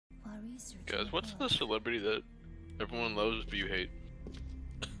Guys, what's the celebrity that everyone loves but you hate?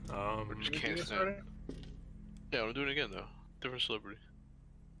 Or just can't stand? Yeah, I'm doing it again though. Different celebrity.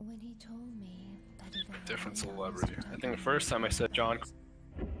 When he told me that he got Different celebrity. I think the first time I said John.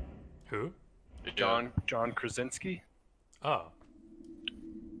 Who? John Krasinski. Oh.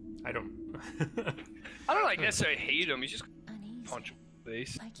 I don't. I don't like necessarily hate him. He's just punch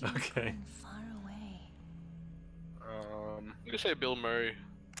face. Okay. Far away. You could say Bill Murray.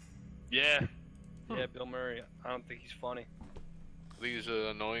 Yeah. Yeah, Bill Murray. I don't think he's funny. I think he's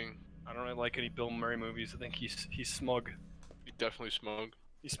annoying. I don't really like any Bill Murray movies. I think he's smug. He's definitely smug.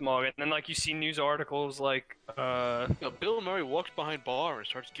 He's smug, and then like you see news articles like Bill Murray walks behind bar and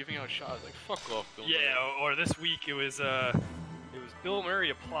starts giving out shots. Like fuck off, Bill Murray. yeah, or this week it was Bill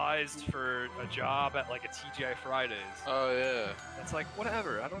Murray applies for a job at like a TGI Fridays. Oh yeah. It's like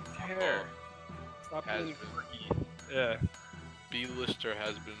whatever. I don't care. Stop being quirky. Yeah. B-lister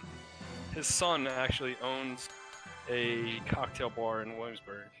has been. His son actually owns a cocktail bar in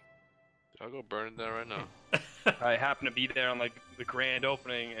Williamsburg. I'll go burn it down right now. I happened to be there on like the grand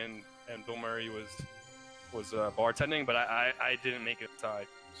opening, and Bill Murray was bartending, but I didn't make it inside.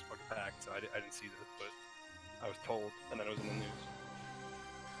 It was fucking packed, so I didn't see this, but I was told, and then it was in the news.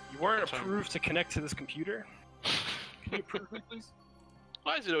 You weren't approved to connect to this computer. Can you approve me, please?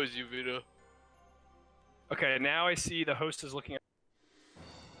 Why is it always you, Vito? Okay, now I see the host is looking at.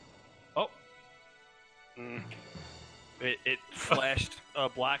 Oh. It flashed a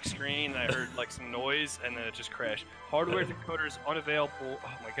black screen, and I heard like some noise, and then it just crashed. Hardware decoder is unavailable.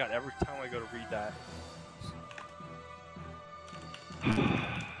 Oh my god, every time I go to read that.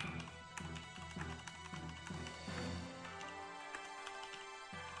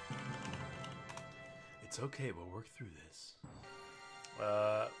 It's okay, we'll work through this.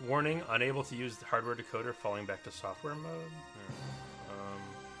 Warning, unable to use the hardware decoder, falling back to software mode.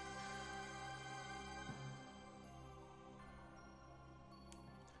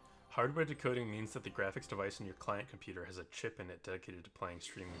 Hardware decoding means that the graphics device in your client computer has a chip in it dedicated to playing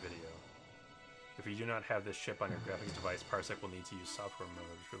streaming video. If you do not have this chip on your graphics device, Parsec will need to use software mode,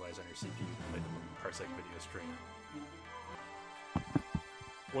 which relies on your CPU to play the Parsec video stream.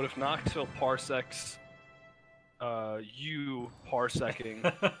 What if Knoxville parsecs you parsecing,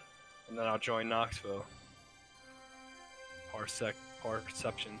 and then I'll join Knoxville?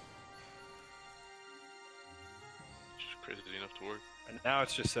 Perception. Just crazy enough to work. And now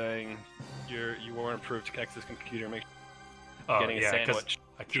it's just saying you weren't approved to connect to this computer. Make getting a sandwich.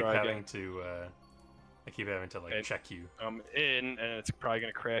 I keep having to like check you. I'm in, and it's probably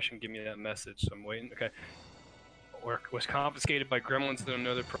gonna crash and give me that message. So I'm waiting. Okay. Work was confiscated by gremlins that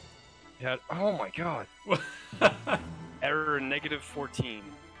another. Had oh my god. Error -14.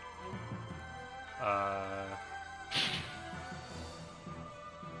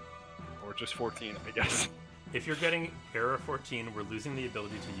 Or just 14, I guess. If you're getting error 14, we're losing the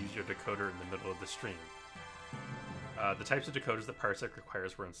ability to use your decoder in the middle of the stream. The types of decoders that Parsec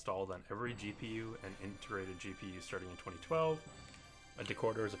requires were installed on every GPU and integrated GPU starting in 2012. A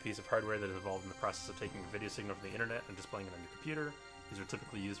decoder is a piece of hardware that is involved in the process of taking a video signal from the internet and displaying it on your computer. These are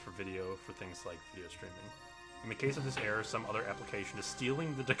typically used for video for things like video streaming. In the case of this error, some other application is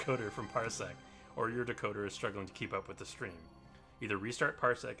stealing the decoder from Parsec, or your decoder is struggling to keep up with the stream. Either restart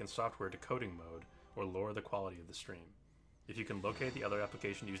Parsec in software decoding mode, or lower the quality of the stream. If you can locate the other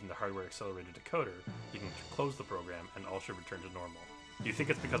application using the hardware accelerated decoder, you can close the program and all should return to normal. Do you think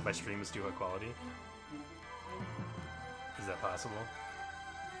it's because my stream is too high quality? Is that possible?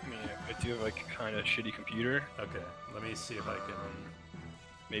 I mean, I do have like a kind of shitty computer. Okay, let me see if I can...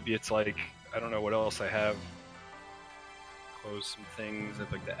 Maybe it's like, I don't know what else I have. Close some things. I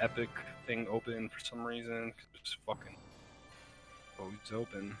have like the Epic thing open for some reason. It's fucking always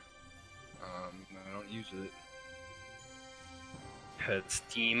open. I don't use it. Had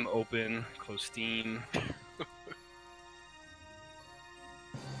Steam open, close Steam.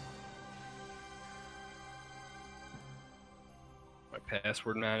 My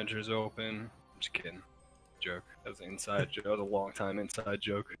password manager's open. I'm just kidding. Joke. That was an inside joke. That was a long time inside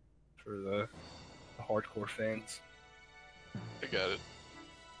joke for the hardcore fans. I got it.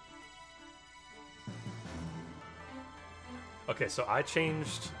 Okay, so I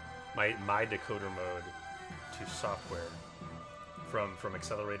changed my decoder mode to software from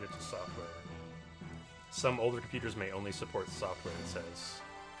accelerated to software. Some older computers may only support software, it says.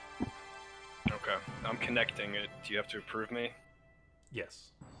 Okay, I'm connecting it. Do you have to approve me?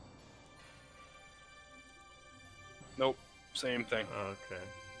 Yes. Nope, same thing. Okay.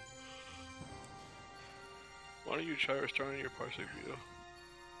 Why don't you try restarting your Parsec video?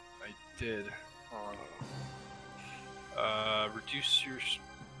 I did. Reduce your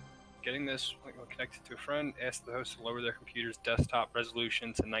getting this connected to a friend. Ask the host to lower their computer's desktop resolution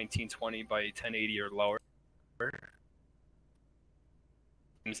to 1920 by 1080 or lower.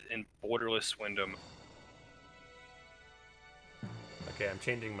 In borderless window. Okay, I'm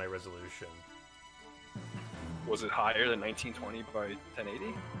changing my resolution. Was it higher than 1920 by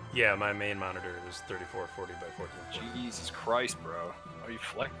 1080? Yeah, my main monitor is 3440 by 1440. Jesus Christ, bro. Why are you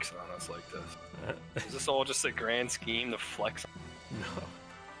flexing on us like this? Is this all just a grand scheme to flex? No.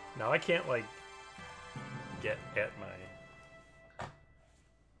 Now I can't, like, get at my...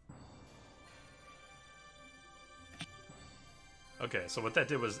 Okay, so what that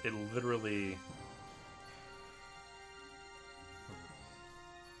did was it literally...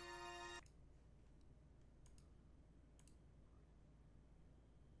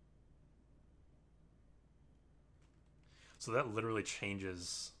 So that literally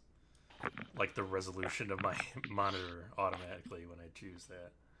changes, like, the resolution of my monitor automatically when I choose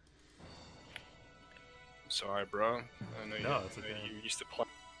that. Sorry, bro. I know No, it's okay. You used to play.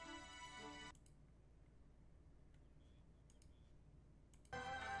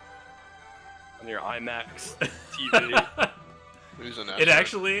 On your IMAX TV. It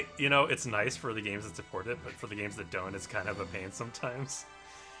actually, you know, it's nice for the games that support it, but for the games that don't, it's kind of a pain sometimes.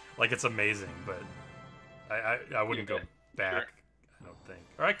 Like, it's amazing, but I wouldn't go back, Sure. I don't think.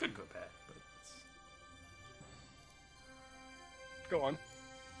 Or I could go back, but it's... Go on.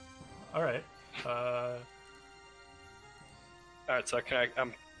 Alright. Alright, so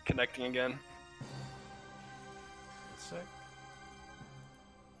I'm connecting again. One sec.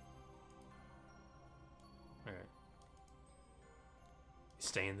 Alright. You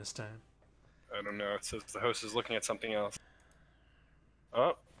staying this time? I don't know. It says the host is looking at something else.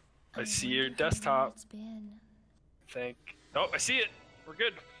 Oh, I see your desktop. It's been. Oh, I see it. We're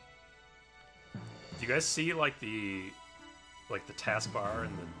good. Do you guys see, like, the taskbar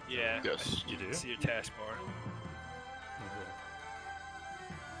and the... Yeah. Yes. I You do? see your taskbar. Okay.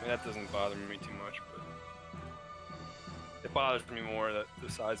 I mean, that doesn't bother me too much, but it bothers me more that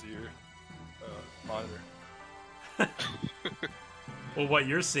the size of your monitor. Well, what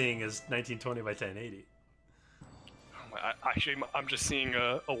you're seeing is 1920 by 1080. Actually, I'm just seeing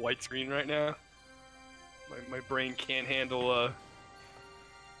a white screen right now. My brain can't handle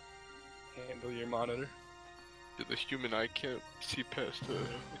your monitor. The human eye can't see past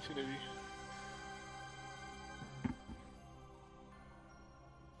 1980.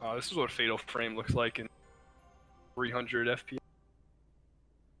 This is what Fatal Frame looks like in 300 FPS.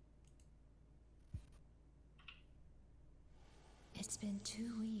 It's been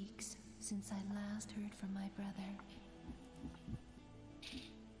 2 weeks since I last heard from my brother.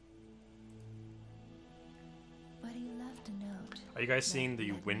 But he left a note. Are you guys seeing the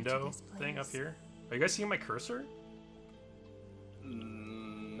that led me to window this thing up place. here? Are you guys seeing my cursor?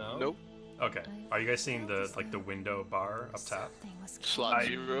 No. Nope. Okay. Are you guys seeing the the window bar up top? Something was Slot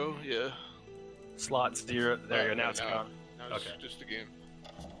 0, yeah. Slot 0. There you go. Now it's now, gone. now it's Okay. just a game.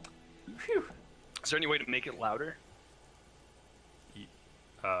 Phew. Is there any way to make it louder?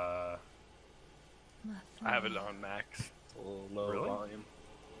 Uh. I have it on max. It's a little lower Really? volume.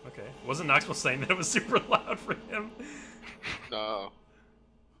 Okay. Wasn't Knoxville saying that it was super loud for him? No.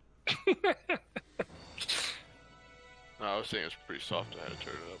 No, I was saying it's pretty soft. I had to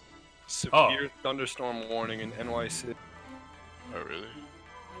turn it up. Severe thunderstorm warning in NYC. Oh, really?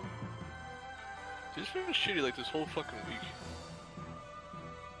 Dude, it's been shitty like this whole fucking week.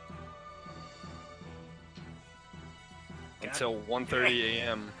 Until 1:30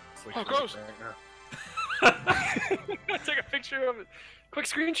 a.m. It's like Oh, gross. right now. Take a picture of it. Quick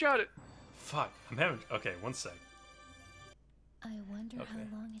screenshot it. Fuck. I'm having. Okay, one sec. I wonder Okay. how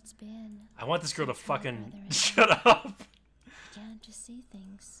long it's been. I want this girl to since my brother fucking and shut I up. began to see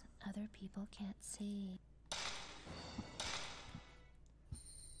things other people can't see.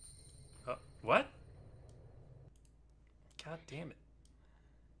 What? God damn it.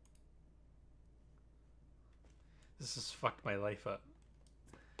 This has fucked my life up.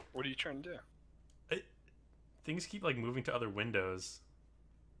 What are you trying to do? Things keep like moving to other windows.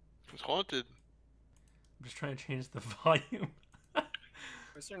 It's haunted. I'm just trying to change the volume.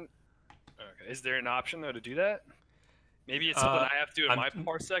 Is there an option though to do that? Maybe it's something I have to do in my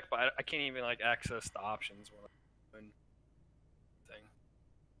parsec, but I can't even like access the options when I'm doing thing.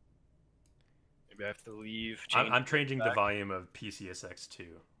 Maybe I have to leave. I'm changing the volume of PCSX2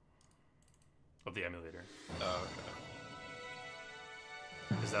 of the emulator. Oh,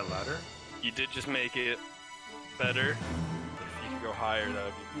 okay. Is that louder? You did just make it better. If you could go higher, that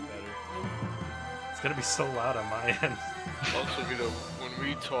would be better. It's gonna be so loud on my end. Also, you know, when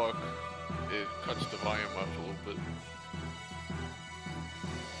we talk, it cuts the volume up a little bit.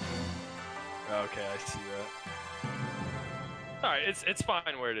 Okay, I see that. All right, it's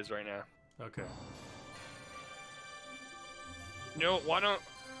fine where it is right now. Okay. You know, why don't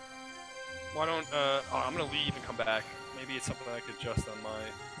oh, I'm gonna leave and come back. Maybe it's something I could adjust on my.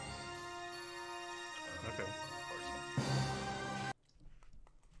 Okay.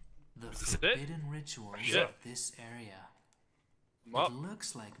 The Is this it? forbidden rituals Shit. of this area. I'm up. It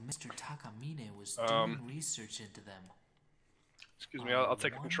looks like Mr. Takamine was Um, doing research into them. Excuse me, I'll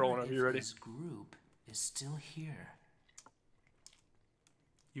take control whenever you're ready. His group is still here.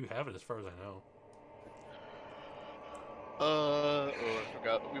 You have it as far as I know. Oh, I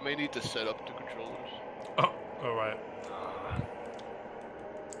forgot. We may need to set up the controllers. Oh, alright.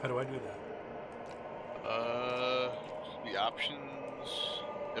 How do I do that? The options.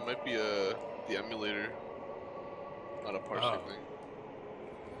 It might be the emulator, not a parsec thing.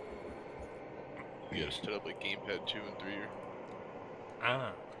 You gotta set up like gamepad 2 and 3.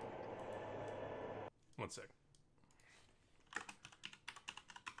 Ah. One sec.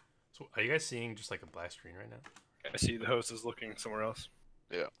 So, are you guys seeing just like a black screen right now? I see the host is looking somewhere else.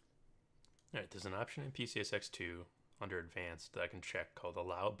 Yeah. Alright, there's an option in PCSX2 under Advanced that I can check called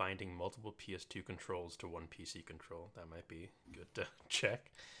Allow Binding Multiple PS2 Controls to One PC Control. That might be good to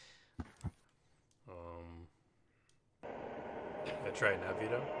check. I try it now,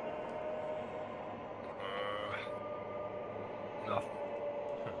 Vito? Nothing.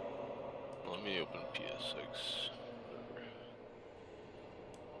 Let me open PS6.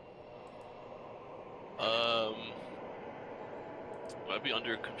 Might be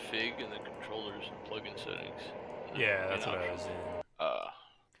under config and the controllers and plugin settings. Yeah, that's what I was in. Why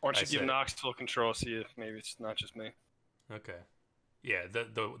don't you give Knox full control, see if maybe it's not just me. Okay. Yeah,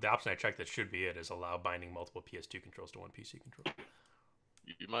 the option I checked that should be it is allow binding multiple PS2 controls to one PC control.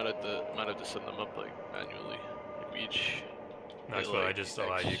 You might have to set them up like manually. Like each. Knox, like, I just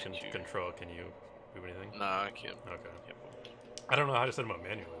allow you can control. Can you do anything? Nah, I can't. Okay. I don't know how to set them up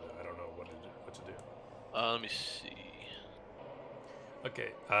manually though. I don't know what to do. Let me see.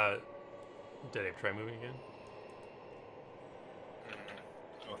 Okay. Dave, try moving again.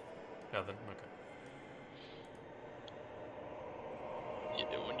 Nothing. Okay. Yeah,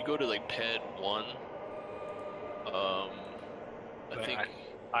 when you go to like pad 1, I think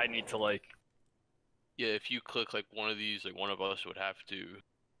I need to like. Yeah, if you click like one of these, like one of us would have to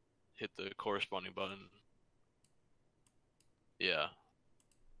hit the corresponding button. Yeah.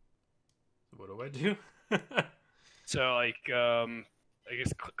 What do I do? So like I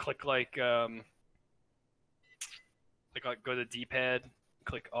guess click like go to D-pad,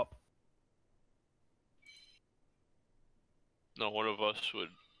 click up. No, one of us would.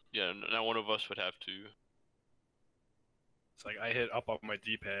 Yeah, now one of us would have to. It's like I hit up on my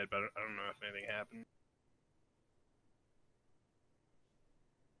D-pad, but I don't know if anything happened.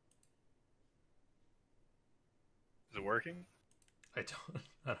 Is it working? I don't.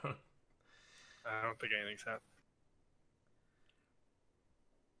 I don't think anything's happened.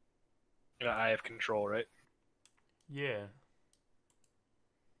 Yeah, I have control, right? Yeah.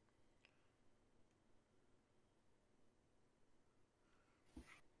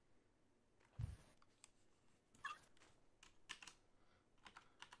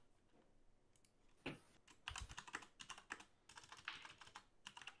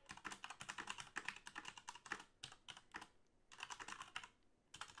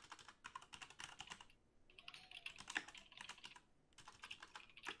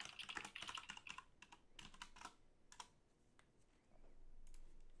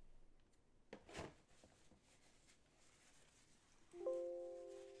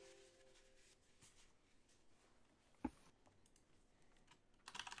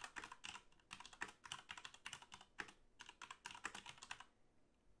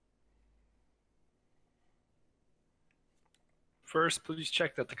 First, please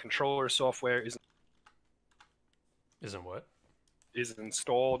check that the controller software Isn't what? is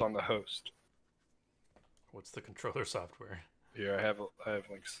installed on the host. What's the controller software? Here, I have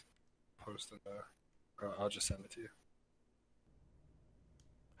links posted. I'll just send it to you.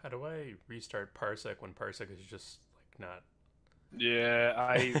 How do I restart Parsec when Parsec is just like not? Yeah,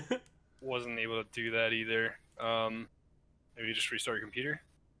 I wasn't able to do that either. Maybe you just restart your computer,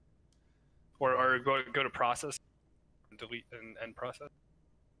 or go to process, delete and end process.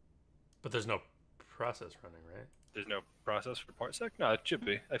 But there's no process running, right? There's no process for Parsec? No, it should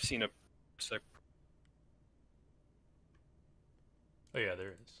be. I've seen a Parsec. Oh yeah,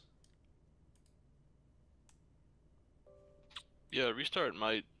 there is. Yeah, restart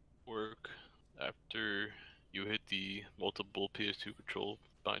might work after you hit the multiple PS2 control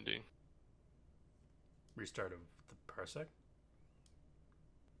binding. Restart of the Parsec?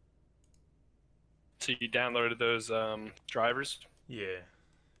 So you downloaded those drivers? Yeah.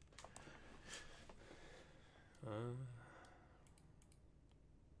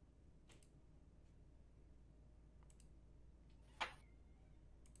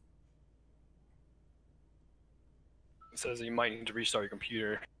 It says that you might need to restart your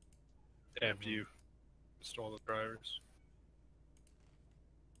computer after you install the drivers.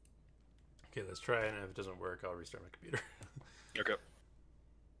 Okay, let's try it, and if it doesn't work, I'll restart my computer. Okay.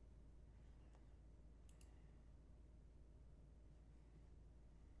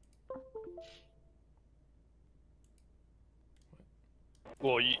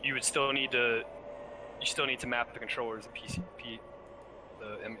 Well, you would still need to map the controllers, the PCP,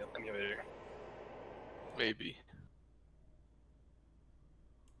 the emulator. Maybe.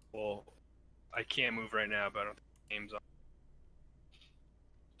 Well, I can't move right now, but I don't think the game's on.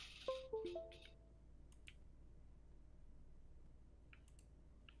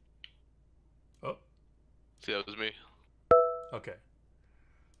 Oh. See, that was me. Okay.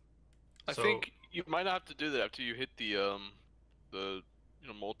 I think you might not have to do that after you hit the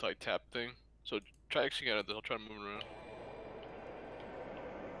multi-tap thing. So try exiting out of this. I'll try to move it around.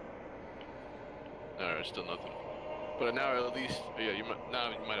 Alright, still nothing. But now at least, yeah, you might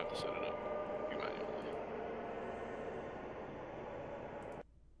have to set it up. You might.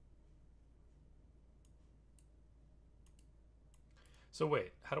 So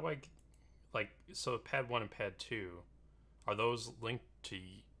wait, how do I, so pad 1 and pad 2, are those linked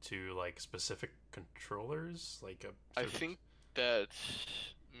to like specific controllers? Like I think that's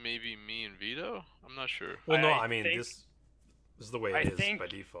maybe me and Vito. I'm not sure. Well, no, I mean this is the way it is by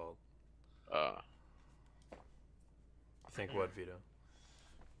default. I think what, Vito?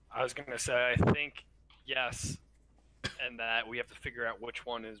 I was gonna say I think yes, and that we have to figure out which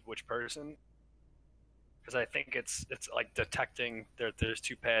one is which person. Because I think it's like detecting there's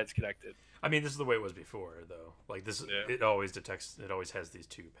two pads connected. I mean, this is the way it was before, though. Like this, it always detects. It always has these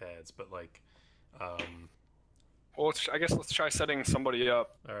two pads, but like, well, I guess let's try setting somebody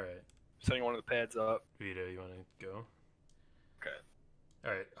up. All right. Setting one of the pads up. Vito, you want to go? Okay.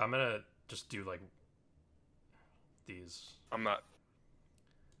 All right. I'm gonna just do like these. I'm not.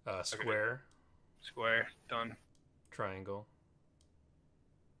 Square. Okay. Square. Done. Triangle.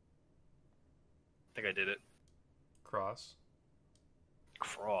 I think I did it. Cross.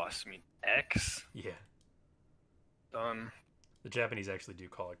 Cross. I mean X. Yeah. Done. The Japanese actually do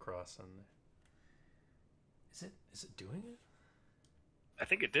call it cross on there. Is it doing it? I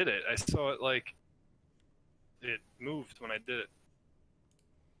think it did it. I saw it like it moved when I did it.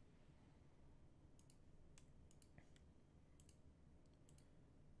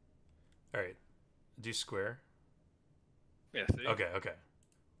 All right. Do square. Yeah, see? Okay.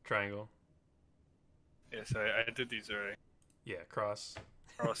 Triangle. Yes, I did these already. Yeah, cross.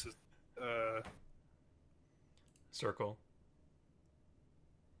 Cross is circle.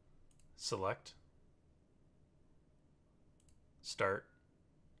 Select. Start.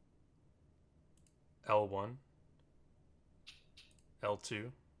 L1.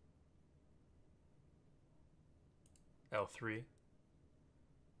 L2. L3.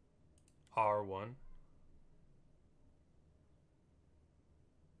 R1.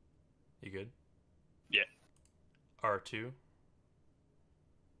 You good? Yeah. R2.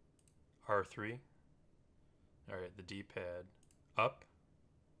 R3. Alright, the D-pad. Up.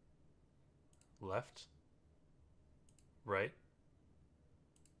 Left. Right.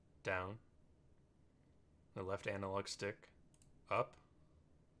 Down. The left analog stick. Up.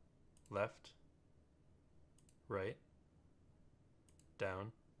 Left. Right.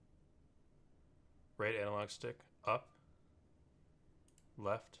 Down. Right analog stick. Up.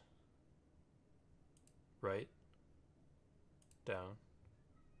 Left. Right. Down.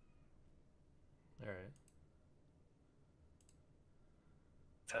 Alright.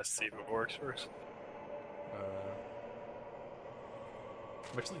 Test, see if it works first.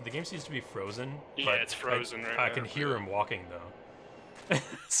 Actually, the game seems to be frozen. Yeah, but it's frozen right now. I can hear him walking, though.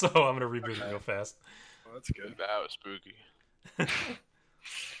 So I'm going to reboot it real fast. Well, that's good. That was spooky.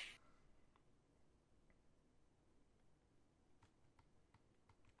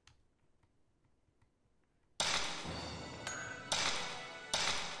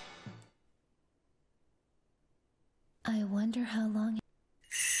 I wonder how long.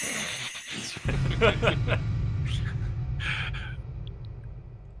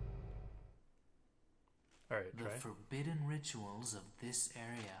 Alright, The try. forbidden rituals of this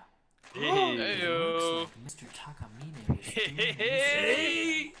area. Heyo. Looks like Mr. Takamine is doing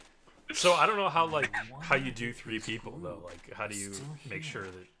Hey! So I don't know how you do 3 people, though. Like, how do you make sure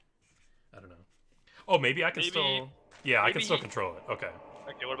that... I don't know. Oh, maybe I can still... Yeah, I can still control it. Okay.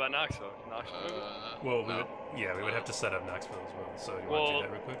 Okay, what about Knoxville? Can Knoxville move it? Well, no. we would have to set up Knoxville as well. So you want to Well, do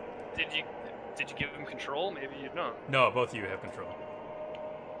that real quick? Did you give him control? Maybe you don't. No, both of you have control.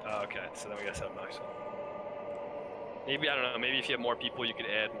 Oh, okay, so then we gotta set up Knoxville. Maybe, I don't know, maybe if you have more people, you could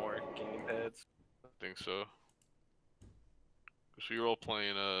add more game pads. I think so. So you're all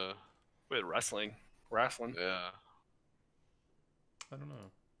playing, With wrestling. yeah. I don't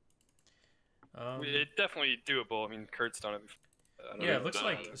know. It's definitely doable. I mean, Kurt's done it before. Yeah, it looks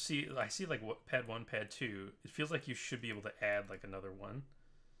like. I see like what pad 1, pad 2. It feels like you should be able to add like another one.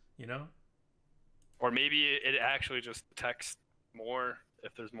 You know? Or maybe it actually just detects more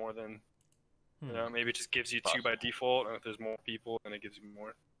if there's more than. You know, maybe it just gives you 2 by default, and if there's more people, then it gives you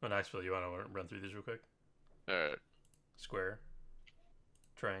more. Oh, Knoxville, you want to run through these real quick? Alright. Square,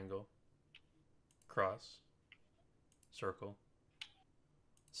 triangle, cross, circle,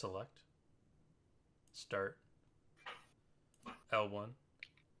 select, start, L1,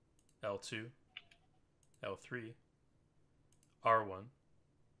 L2, L3, R1,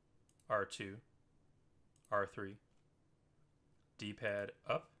 R2, R3, D-pad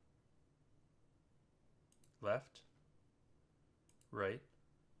up, left, right,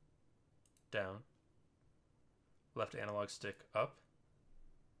 down, left analog stick up,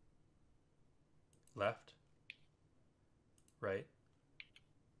 left, right,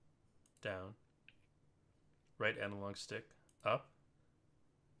 down, right analog stick up,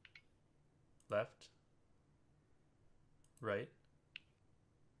 left, right,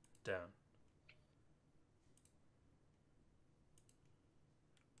 down.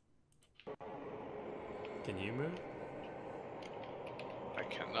 Can you move? I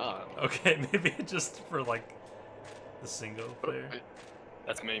cannot. Okay, maybe just for like the single player.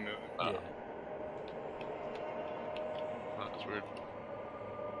 That's me moving. Yeah. That's weird.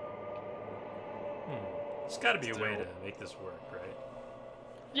 There's got to be a way to make this work, right?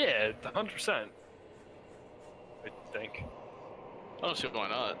 Yeah, 100%. I think. I don't see why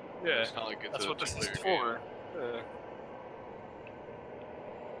not. Yeah, It's not like it's that's a what this is two-player game. for.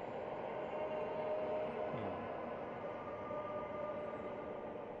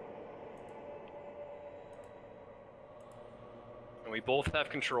 And we both have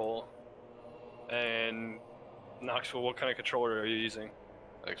control. And Knoxville, what kind of controller are you using?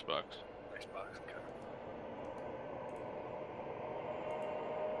 Xbox. Xbox, okay.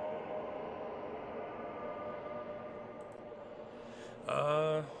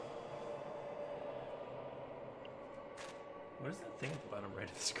 What is that thing at the bottom right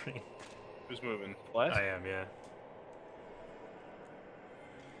of the screen? Who's moving? Flash? I am, yeah.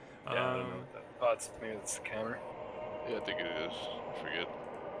 Yeah, I don't know what that. Oh, maybe it's the camera. Yeah, I think it is. I forget.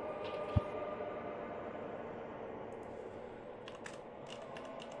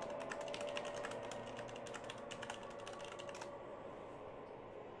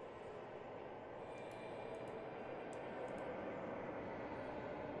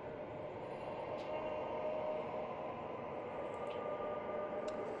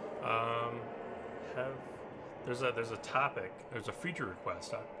 There's a topic. There's a feature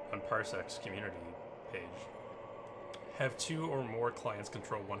request on Parsec's community page. Have 2 or more clients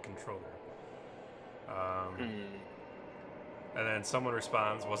control one controller. And then someone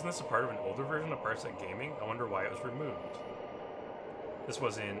responds, "Wasn't this a part of an older version of Parsec Gaming? I wonder why it was removed." This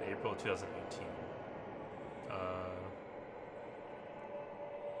was in April 2018.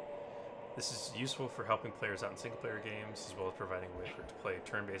 This is useful for helping players out in single-player games, as well as providing a way to play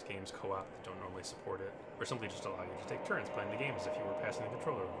turn-based games co-op that don't normally support it, or simply just allow you to take turns playing the game as if you were passing the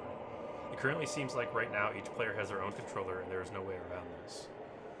controller over. It currently seems like right now each player has their own controller, and there is no way around this.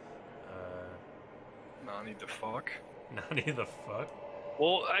 Nani the fuck? Nani the fuck?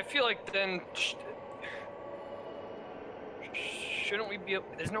 Well, I feel like then shouldn't we be?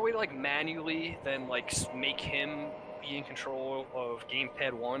 There's no way to like manually then like make him be in control of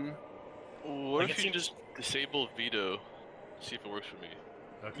gamepad 1. What if you just disable veto? See if it works for me.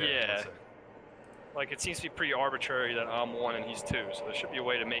 Okay. Yeah. Like it seems to be pretty arbitrary that I'm 1 and he's 2, so there should be a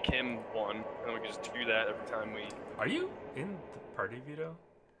way to make him 1, and then we can just do that every time we. Are you in the party veto?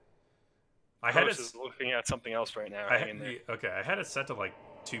 I had it looking at something else right now. Okay, I had it set to like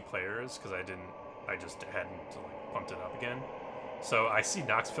 2 players because I just hadn't like bumped it up again. So I see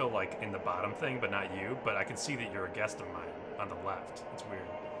Knoxville like in the bottom thing, but not you. But I can see that you're a guest of mine on the left. It's weird.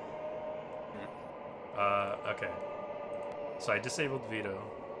 Okay. So I disabled veto.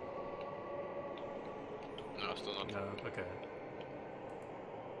 No, still not. No, okay.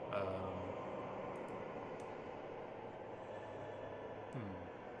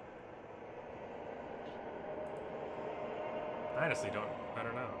 I honestly don't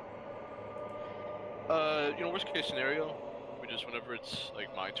know. Worst case scenario, we just whenever it's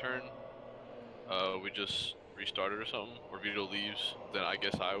like my turn, we just restart it or something, or Vito leaves, then I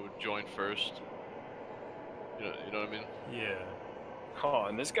guess I would join first. You know what I mean? Yeah. Oh,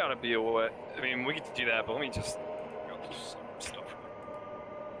 and there's gotta be a way. I mean, we could do that, but let me just go through some stuff.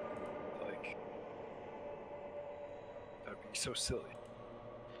 Like, that'd be so silly.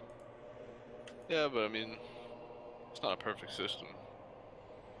 Yeah, but I mean, it's not a perfect system.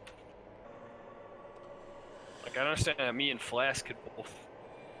 Like, I understand that me and Flask could both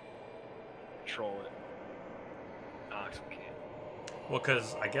control it. Knox can't. Well,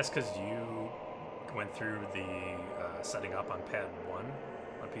 because you went through the setting up on pad 1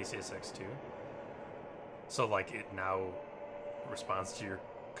 on PCSX2, so like it now responds to your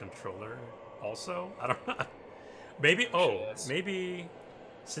controller also. I don't know. Maybe maybe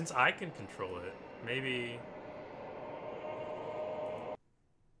since I can control it, maybe.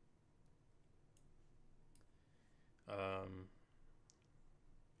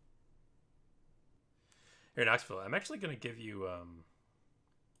 Here, Knoxville, I'm actually gonna give you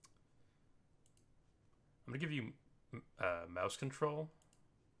mouse control.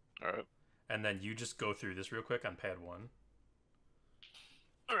 All right. And then you just go through this real quick on pad 1.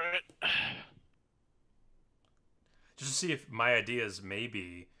 All right. Just to see if my idea is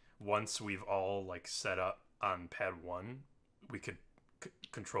maybe once we've all like set up on pad 1, we could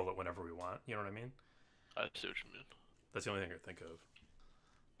control it whenever we want. You know what I mean? I see what you mean. That's the only thing I think of.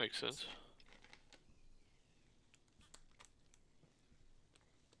 Makes sense.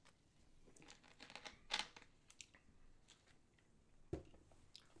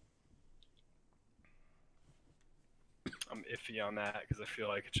 I'm iffy on that because I feel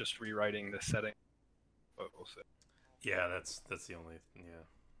like it's just rewriting the setting. But we'll see. Yeah, that's the only. Yeah,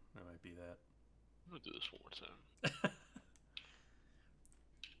 that might be that. I'm gonna do this one more time.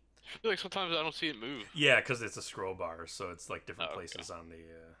 I feel like sometimes I don't see it move. Yeah, because it's a scroll bar, so it's like different places on the.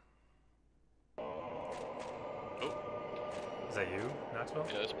 Oh. Is that you, Knoxville?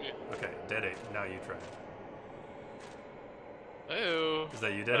 Yeah, that's me. Okay, Dead 8. Now you try. Heyo. Is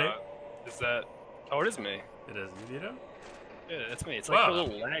that you, Dead 8? Is that? Oh, it is me. It is you, Vito? Yeah, that's me. It's like Wow. a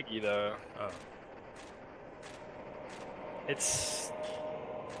little laggy though. Oh. It's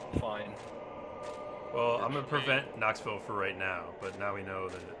fine. Well, I'm gonna prevent Knoxville for right now, but now we know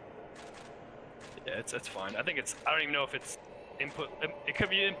that. Yeah, it's fine. I think it's. I don't even know if it's input. It could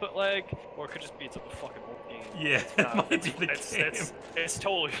be input lag, or it could just be it's a fucking old game. Yeah, it might be the game. It's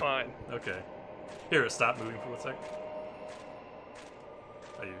totally fine. Okay. Here, stop moving for 1 sec.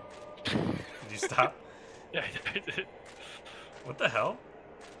 Are you? Did you stop? Yeah, I did. What the hell?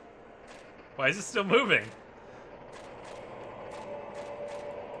 Why is it still moving?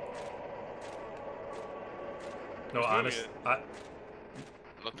 No, honest. I'm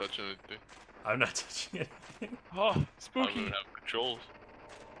not touching anything. I'm not touching anything. Oh, I don't spooky. even have controls.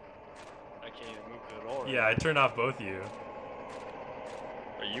 I can't even move it at all. Right Yeah, I turned off both of you.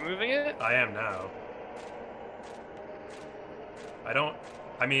 Are you moving it? I am now.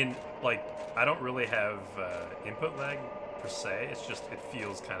 I mean, like, I don't really have input lag per se. It's just, it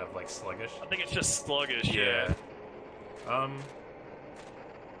feels kind of like sluggish. I think it's just sluggish. Yeah. I'm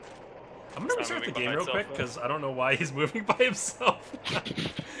gonna It's not restart the moving by game real itself, quick though. because I don't know why he's moving by himself.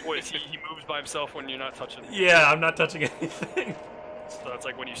 Wait, he moves by himself when you're not touching. Yeah, I'm not touching anything. So that's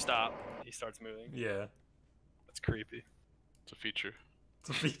like when you stop, he starts moving. Yeah, That's creepy. It's a feature. it's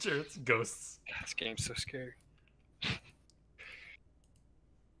a feature. It's ghosts. God, this game's so scary.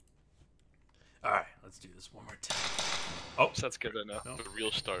 All right, let's do this one more time. Oh, so that's good enough. No. The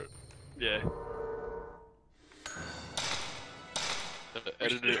real start. Yeah.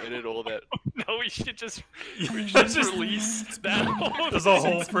 Edit all that. No, we should just That's just- release that. There's a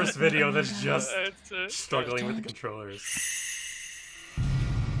whole first video that's just It's, struggling with the controllers.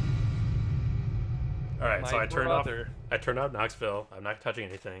 All right, so I turned off Knoxville. I'm not touching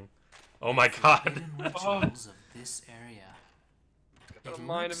anything. Oh my god. Hidden rituals of this area. got a It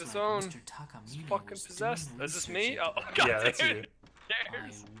mind looks of its like own. Mr. Takamine He's fucking was possessed. doing Is this research me? into Oh, it. god Yeah, that's damn you. it. I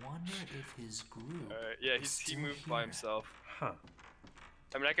Cares. wonder if his group. Alright, yeah, is he still moved by here. himself. Huh.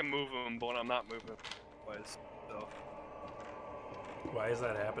 I mean, I can move him, but when I'm not moving by himself, Why is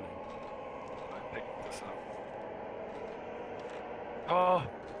that happening? I picked this up. Oh,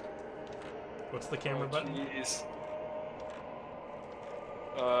 What's the camera button? jeez.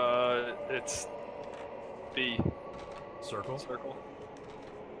 It's B. Circle? Circle.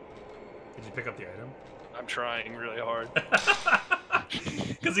 Did you pick up the item? I'm trying really hard.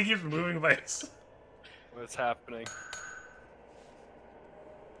 Because he keeps moving by his... What's happening?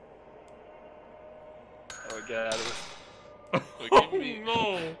 Oh, get out of this. Wait, give me,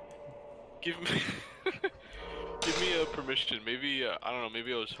 no! give me, give me a permission. Maybe I don't know.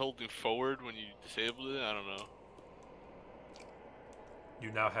 Maybe I was holding forward when you disabled it. I don't know.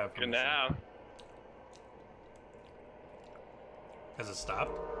 You now have Good permission. now. Has it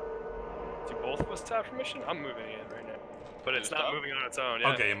stopped? Do both of us have permission? I'm moving it right now. But it's Did it not stop? moving on its own,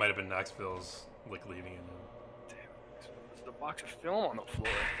 yeah. Okay, it might have been Knoxville's like leaving it. Damn, there's a box of film on the floor.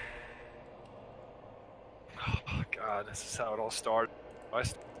 Oh god, this is how it all started.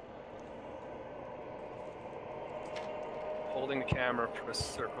 Holding the camera,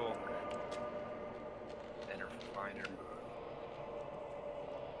 press circle. Enter finder mode.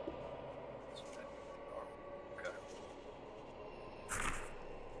 Okay.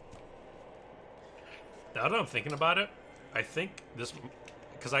 Now that I'm thinking about it, I think this,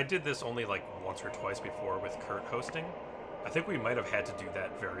 because I did this only like once or twice before with Kurt hosting. I think we might have had to do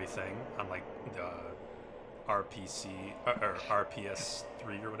that very thing on like the RPC or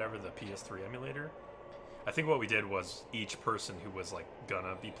RPS3 or whatever, the PS3 emulator. I think what we did was each person who was like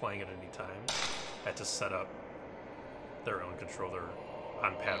gonna be playing at any time had to set up their own controller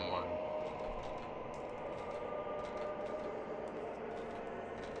on pad 1.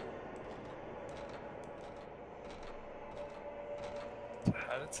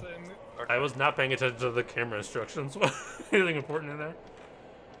 How did it say move? Okay. I was not paying attention to the camera instructions. Anything important in there?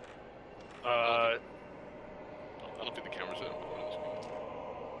 I don't think the camera's in.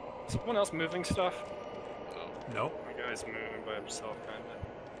 Is someone else moving stuff? No. Nope. The guy's moving by himself, kind of.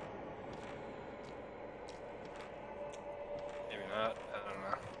 Maybe not. I don't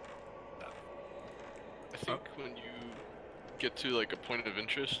know. I think when you get to like a point of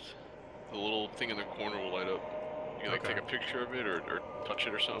interest, the little thing in the corner will light up. You can like Okay. take a picture of it or touch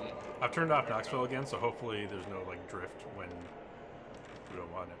it or something. I've turned off Knoxville again, so hopefully there's no like drift when we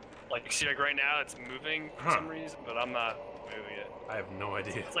don't want it. Like, you see, like right now it's moving for Huh. some reason, but I'm not moving it. I have no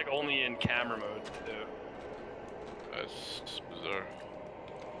idea. It's like only in camera mode, too. That's bizarre.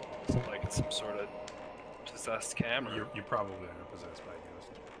 It's like it's some sort of possessed camera. You probably are possessed by a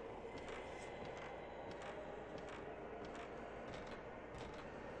ghost.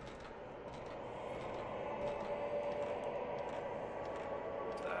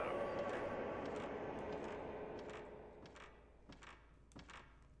 What's that over there?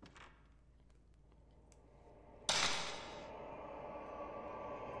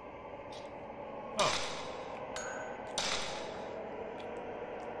 Oh.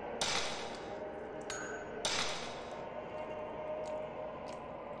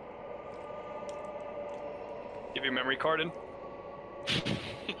 Give your memory card in.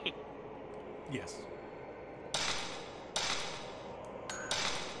 Yes.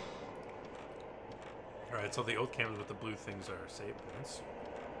 Alright, so the old cameras with the blue things are save points.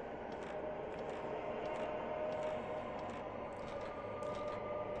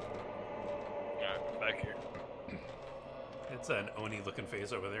 Alright, back here. It's an Oni looking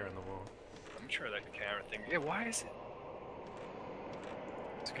face over there on the wall. I'm sure that the camera thing. Yeah, why is it?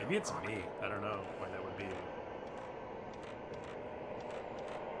 Maybe it's me. I don't know why that would be.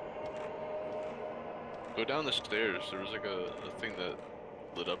 Go down the stairs. There was like a thing that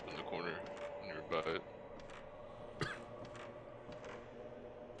lit up in the corner when you were by it.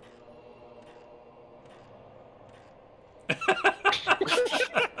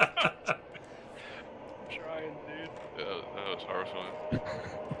 Trying, dude. Yeah, that was horrifying.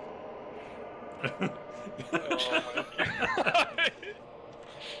 Oh my god.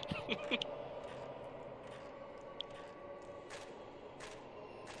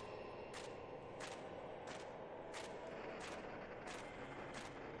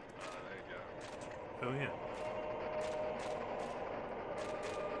 There you go. Oh yeah.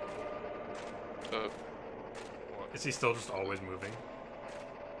 Is he still just always moving?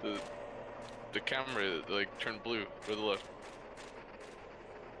 The camera like turned blue. Go to the left.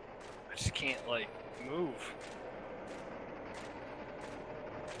 I just can't, like, move.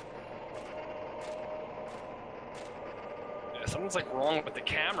 Yeah, something's, like, wrong with the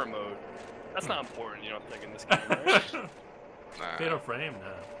camera mode. That's not important, you don't think, in this game, right? Nah. Fatal frame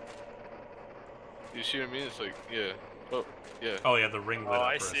now. You see what I mean? It's like, yeah. Oh, yeah. Oh yeah, the ring lit Oh, up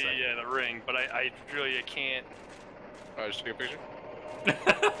I for a see, second. yeah, the ring, but I really can't. Alright, just take a picture.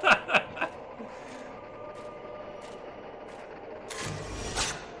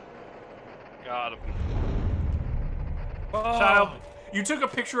 Got him. Child, you took a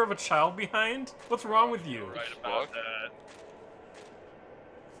picture of a child behind? What's wrong with you? Right about Fuck. that.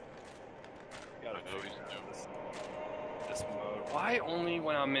 Gotta I know figure he's out this mode. Why only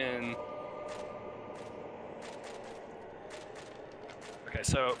when I'm in? Okay,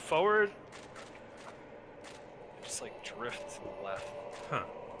 so forward. Just like drift to the left. Huh.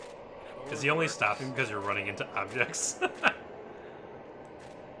 Is he only stopping because you're running into objects?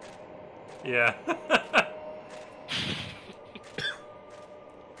 Yeah.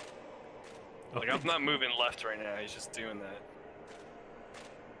 Like, I'm not moving left right now, he's just doing that.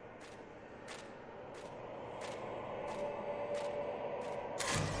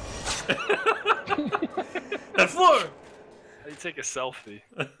 That floor! How do you take a selfie?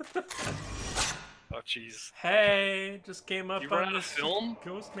 Oh, jeez. Hey, just came up You run on out of this film?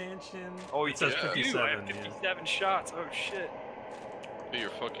 Ghost Mansion. Oh, it says yeah. 57. Dude, I have Yeah. 57 shots. Oh, shit. Hey, you're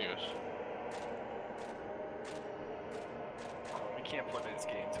fucking us. We can't play this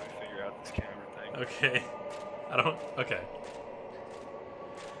game until we figure out this camera thing. Okay. I don't. Okay.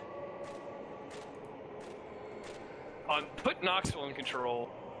 Put Knoxville in control.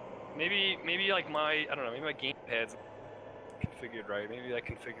 Maybe like I don't know, maybe my gamepad's configured right. Maybe I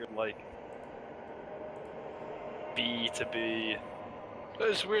configured like B to B.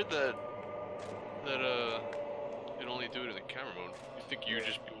 It's weird that it only do it in the camera mode. You think you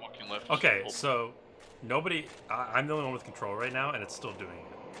just be walking left? Okay, so nobody. I'm the only one with control right now, and it's still doing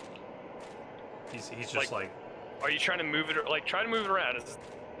it. He's just like. Are you trying to move it? Like, try to move it around. Does this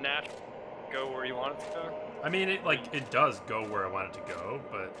natural go where you want it to go? I mean, it does go where I want it to go,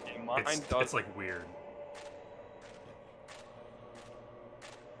 but Yeah, mine it's does. like weird.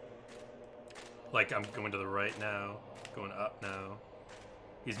 Like I'm going to the right now, going up now.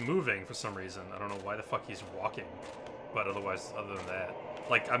 He's moving for some reason. I don't know why the fuck he's walking, but otherwise, other than that,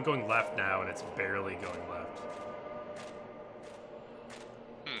 like I'm going left now, and it's barely going left.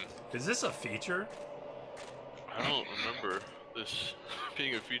 Is this a feature? I don't remember this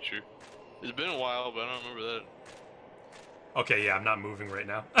being a feature. It's been a while, but I don't remember that. Okay, yeah, I'm not moving right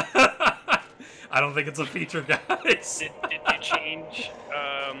now. I don't think it's a feature, guys. Did you change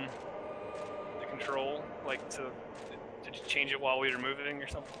the control? Like did you change it while we were moving or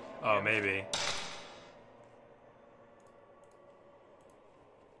something? Oh, maybe.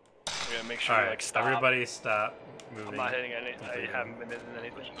 Yeah, make sure All you right, like stop. everybody stop moving. I'm not hitting any. I haven't been hitting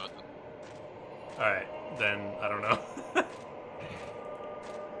anything. There's nothing. All right, then I don't know.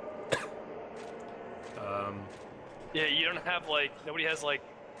 Yeah, you don't have like nobody has like.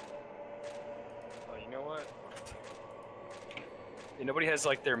 Oh, you know what? Yeah, nobody has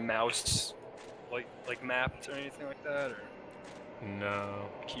like their mouse, like mapped or anything like that, or No.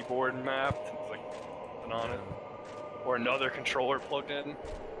 keyboard mapped, like something on it, or another controller plugged in.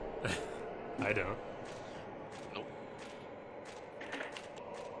 I don't. Nope.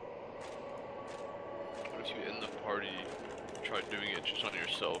 What if you end the party, try doing it just on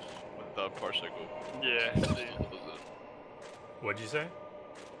yourself without Parsec open? Yeah. What'd you say?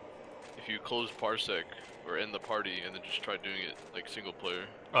 If you close Parsec or end the party and then just try doing it like single player.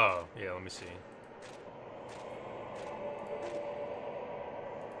 Oh, yeah, let me see.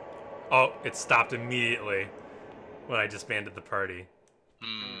 Oh, it stopped immediately when I disbanded the party.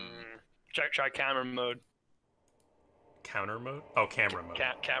 Try camera mode. Counter mode? Oh, camera mode.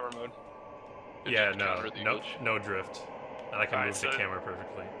 Camera mode. Yeah, Just no, counter the glitch. no drift. And I can Alright, move so- the camera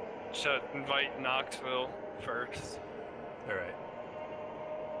perfectly. So invite Knoxville first. Alright.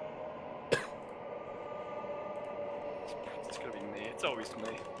 It's gonna be me. It's always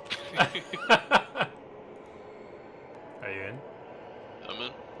me. Are you in? I'm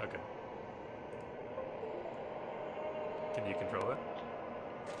in. Okay. Can you control it?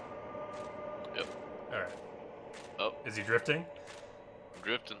 Yep. Alright. Oh, Is he drifting? I'm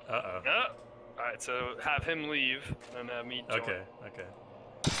drifting. Uh-oh. Alright, so have him leave, and then have me join. Okay, okay.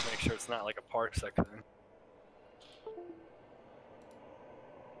 Make sure it's not like a parsec thing.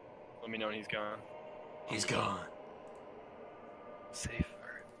 Let me know when he's gone. He's gone. Safer.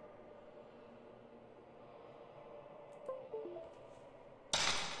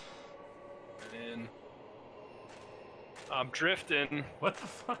 And I'm drifting. What the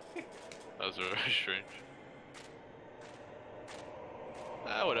fuck? That was very strange.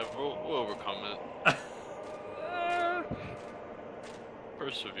 Ah, whatever. We'll overcome it.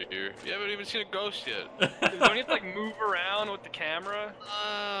 Persevere. You haven't even seen a ghost yet. Don't you have to like move around with the camera?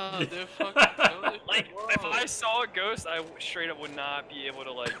 Ah, they're fucking. Like, if I saw a ghost, I straight up would not be able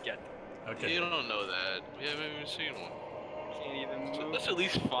to like get them. Okay. You don't know that. We haven't even seen one. Can't even So move. let's at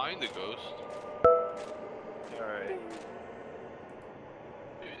least find the ghost. Alright.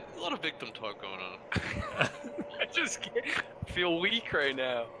 A lot of victim talk going on. I just feel weak right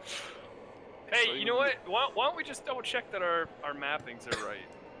now. Hey, you know what? Why don't we just double check that our mappings are right?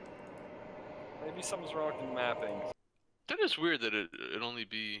 Maybe something's wrong with the mappings. That is weird that it only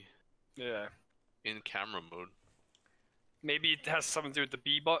be Yeah. in camera mode. Maybe it has something to do with the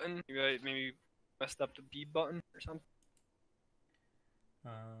B button. Maybe messed up the B button or something.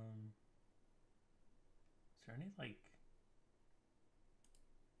 there any like?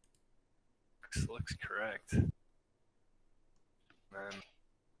 Looks correct. And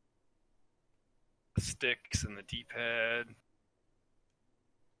the sticks and the D-pad. I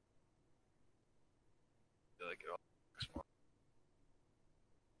feel like it all looks fine.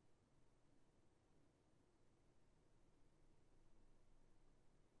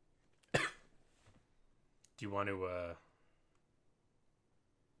 Do you want to?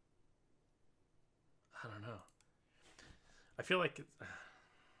 I don't know. I feel like it's.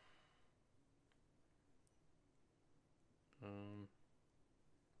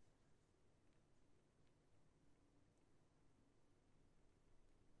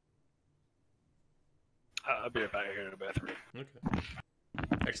 I'll be right back here in the bathroom. Okay.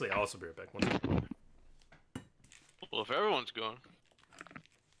 Actually, I'll also be right back. One second. Well, if everyone's going,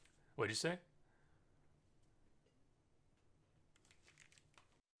 What'd you say?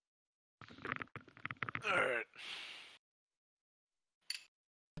 all right.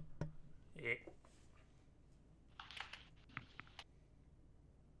 Yeah.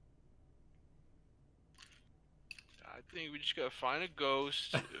 I think we just gotta find a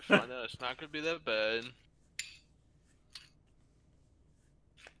ghost. Find out it's not gonna be that bad.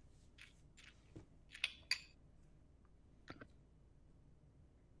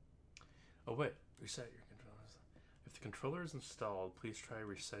 Oh wait, reset your controllers. If the controller is installed, please try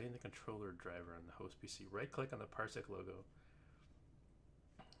resetting the controller driver on the host PC. Right-click on the Parsec logo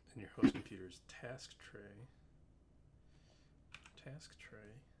in your host computer's task tray. Task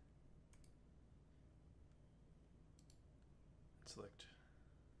tray. Select.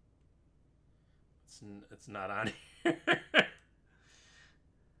 It's not on here.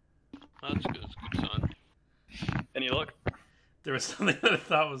 That's good. That's a good sign. Any luck? There was something that I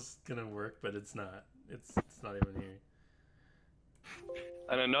thought was gonna work, but it's not. It's not even here.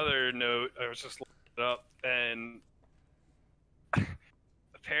 And another note, I was just looking it up, and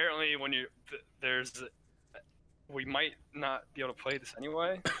apparently when you we might not be able to play this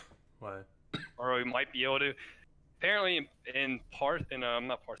anyway. Why? Or we might be able to. Apparently, in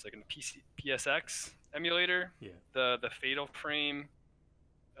the PSX emulator, Yeah. the Fatal Frame,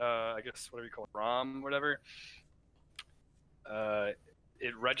 I guess whatever you call it, ROM, whatever.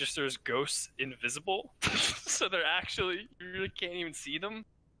 It registers ghosts invisible, so they're actually you really can't even see them.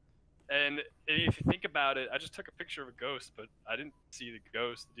 And if you think about it, I just took a picture of a ghost, but I didn't see the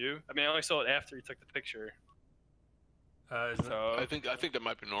ghost. Did you? I mean, I only saw it after you took the picture. So, I think that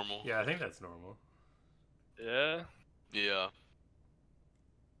might be normal. yeah, I think that's normal. Yeah. Yeah.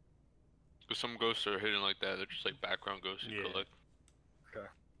 Because some ghosts are hidden like that. They're just like background ghosts you collect. Okay.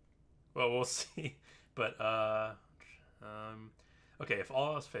 Well, we'll see. But okay. If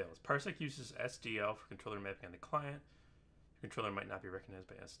all else fails, Parsec uses SDL for controller mapping on the client. Your controller might not be recognized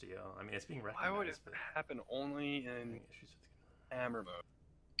by SDL. I mean, it's being recognized. Why would it but happen only in having issues with the hammer mode?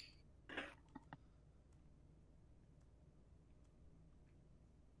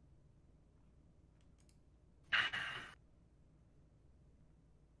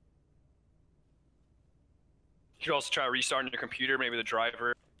 You could also try restarting your computer, maybe the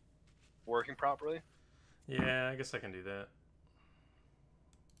driver working properly. Yeah, I guess I can do that.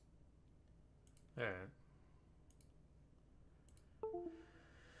 Alright.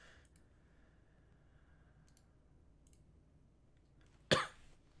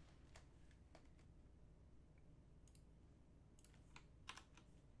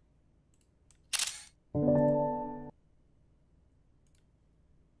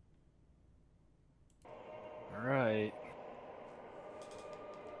 Alright.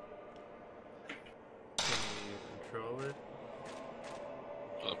 Can you control it?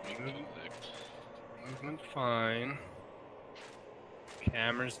 Movement fine.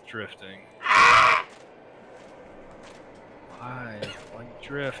 Camera's drifting. Why? Why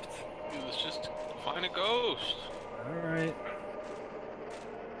drift? Dude, let's just find a ghost. Alright.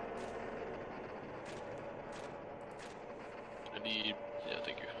 I need. Yeah,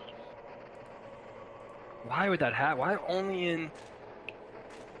 thank you. Why would that happen? Why only in... I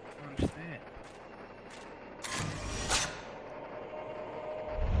don't understand.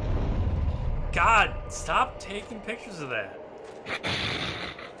 God, stop taking pictures of that. Yeah,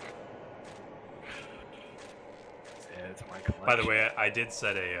 it's my collection. By the way, I did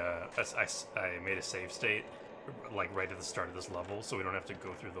set I made a save state, like right at the start of this level, so we don't have to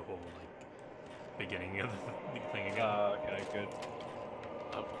go through the whole like beginning of the thing again. Okay, good.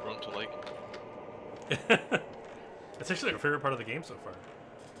 I've grown to like it. It's actually my favorite part of the game so far.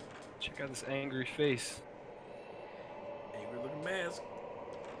 Check out this angry face. Angry looking mask.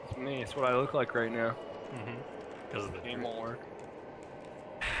 It's me. It's what I look like right now. Because of the Game won't work.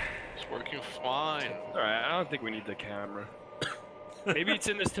 It's working fine. Alright, I don't think we need the camera. Maybe it's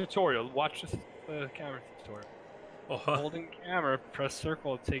in this tutorial. Watch this camera tutorial. Holding camera, press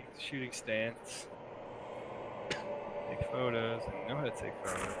circle to take the shooting stance. Take photos, and know how to take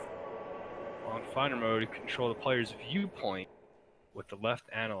photos. On finder mode, control the player's viewpoint with the left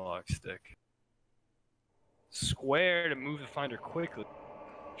analog stick. Square to move the finder quickly.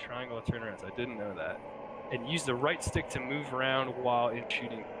 Triangle to turn around. So I didn't know that. And use the right stick to move around while in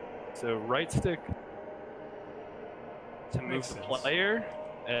shooting. So right stick to move the player,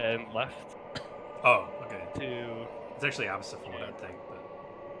 and left. Oh, okay. To. It's actually opposite from what I'd think, but.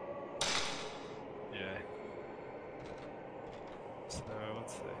 Yeah. So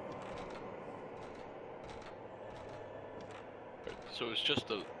let's see. So it's just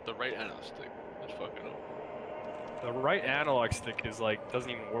the right analog stick that's fucking up. The right analog stick is like doesn't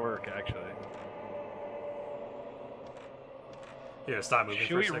even work actually. Yeah, stop moving.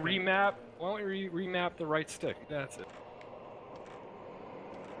 Should we remap? Why don't we remap the right stick? That's it.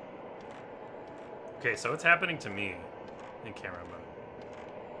 Okay, so it's happening to me in camera mode.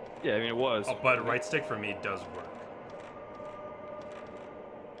 Yeah, I mean it was. Oh, but right stick for me does work.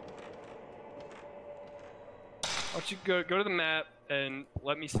 Why don't you go to the map and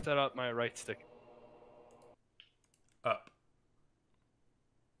let me set up my right stick. Up.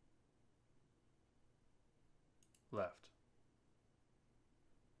 Left.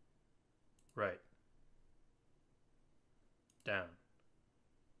 Right. Down.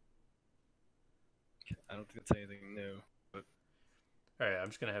 I don't think it's anything new. But... Alright, I'm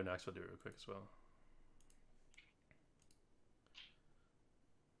just gonna have Knoxville do it real quick as well.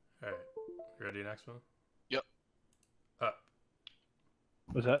 Alright. You ready, Knoxville? Yep. Up.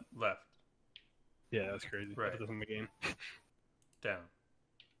 What's that? Left. Yeah, that's crazy. Right. That doesn't the game. Down.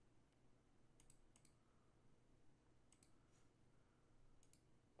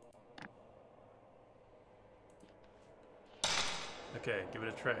 Okay, give it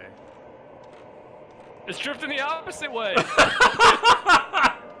a try. It's drifting the opposite way!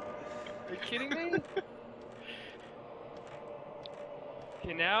 Are you kidding me?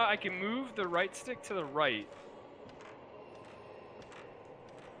 Okay, now I can move the right stick to the right.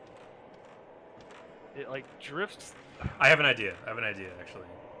 It like drifts. I have an idea. Actually.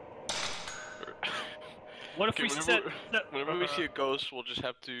 What if Okay, we whenever we see a ghost, we'll just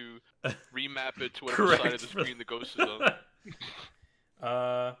have to remap it to whatever Correct. side of the screen the ghost is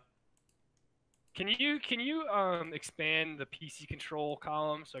on. Can you expand the PC control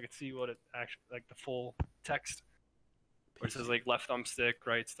column so I can see what it actually like the full text? Where it says like left thumbstick,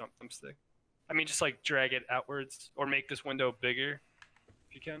 right thumbstick. I mean, just like drag it outwards or make this window bigger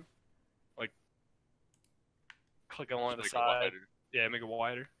if you can. Like click along the side. Yeah, make it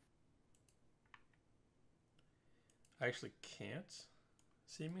wider. I actually can't.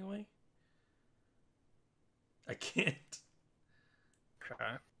 Seemingly. I can't.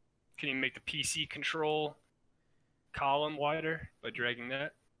 Okay. Can you make the PC control column wider by dragging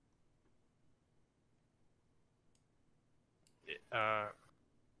that? Yeah.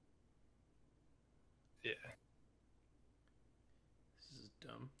 This is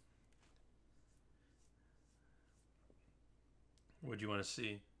dumb. What do you want to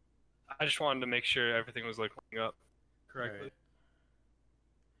see? I just wanted to make sure everything was like lining up correctly. Right.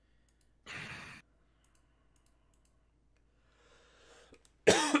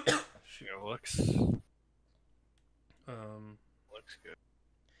 It looks good. I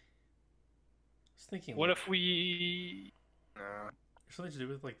was thinking. What like, if we? something to do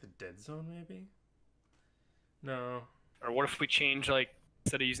with like the dead zone, maybe? No. Or what if we change like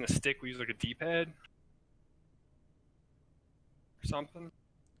instead of using a stick, we use like a D-pad or something?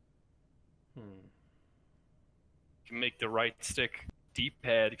 You can make the right stick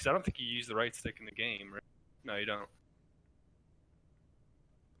D-pad because I don't think you use the right stick in the game, right? No, you don't.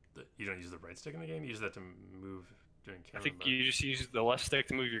 You don't use the right stick in the game. You use that to move during camera I think mode. you just use the left stick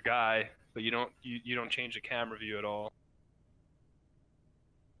to move your guy, but you don't change the camera view at all.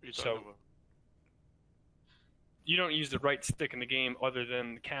 What are you So- talking about? You don't use the right stick in the game other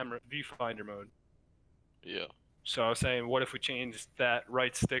than the camera viewfinder mode. Yeah. So I was saying, what if we changed that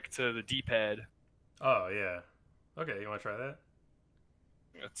right stick to the D-pad? Oh yeah. Okay, you want to try that?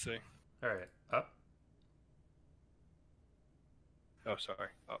 Let's see. All right, up. Oh, sorry.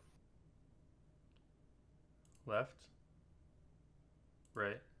 Up. Left.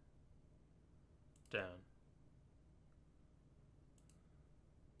 Right. Down.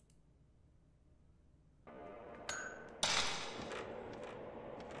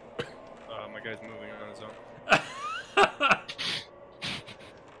 My guy's moving on his own.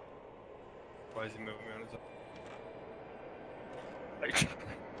 Why is he moving on his own?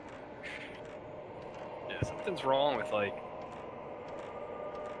 something's wrong with like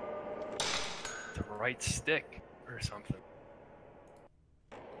the right stick or something.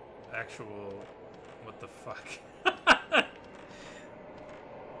 Actual, what the fuck?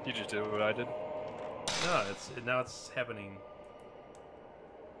 You just did what I did. No, now it's happening.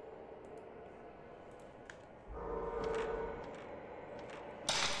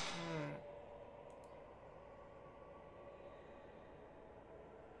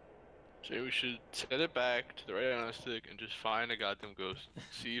 Jay, we should set it back to the right analytic and just find a goddamn ghost.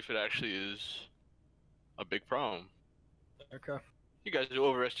 See if it actually is a big problem. Okay. You guys are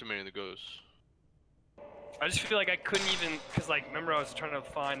overestimating the ghost. I just feel like I couldn't even, cause like remember I was trying to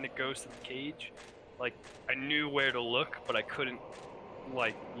find the ghost in the cage. Like I knew where to look, but I couldn't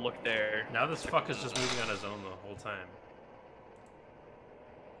like look there. Now this fuck is just moving on his own the whole time.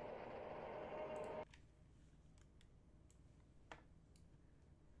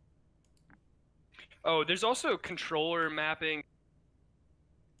 Oh, there's also controller mapping.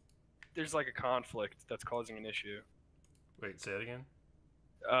 There's like a conflict that's causing an issue. Wait, say it again?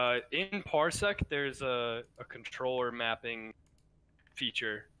 In Parsec, there's a controller mapping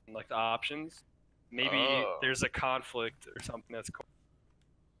feature, in, like the options. Maybe there's a conflict or something that's called.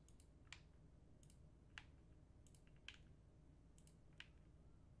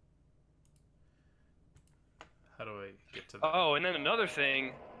 How do I get to that? Oh, and then another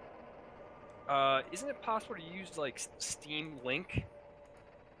thing. Isn't it possible to use like Steam Link?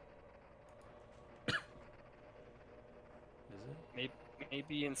 Is it?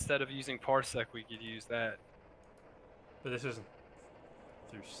 Maybe instead of using Parsec, we could use that. But this isn't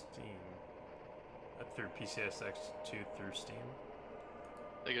through Steam. Through PCSX2 through Steam?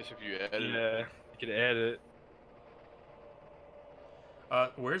 I guess if you add it. Yeah, you could add it.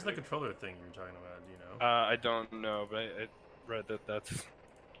 Where's the controller thing you were talking about? Do you know? I don't know, but I read that that's...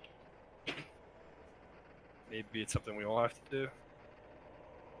 Maybe it's something we all have to do.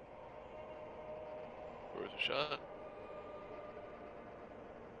 Worth a shot.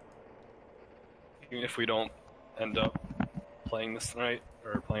 Even if we don't end up playing this tonight,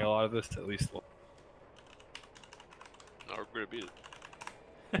 or playing a lot of this, at least we'll... No, we're gonna beat it.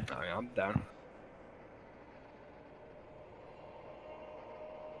 I mean, I'm down.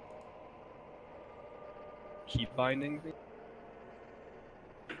 Keep binding.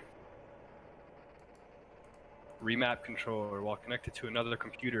 Remap controller. While connected to another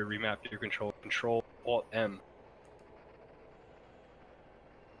computer, remap your control. Control Alt M.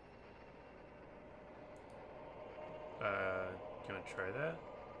 You wanna try that?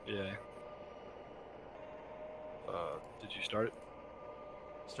 Yeah. Did you start it?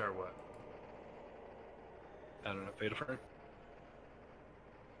 Start what? I don't know, Beta Frame?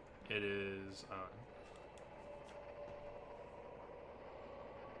 It is on.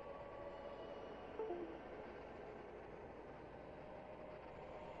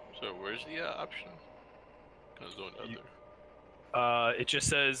 So where's the option? Kind of zoned out there. It just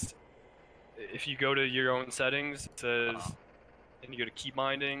says, if you go to your own settings, it says, and you go to key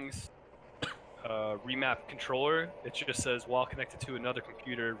bindings, remap controller, it just says, while connected to another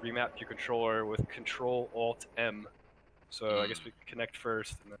computer, remap your controller with Control Alt M. So I guess we can connect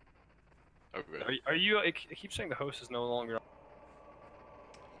first. And then... Okay. Are you? It keeps saying the host is no longer.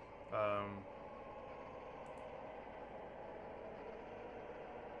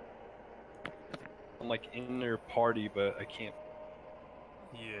 I'm like in their party, but I can't.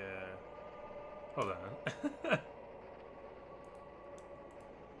 Yeah. Hold on.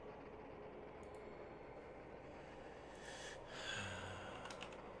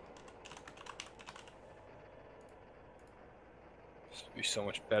 This would be so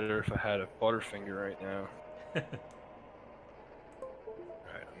much better if I had a Butterfinger right now. Alright,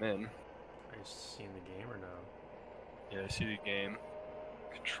 I'm in. Are you seeing the game or no? Yeah, I see the game.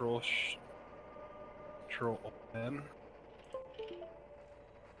 Control M.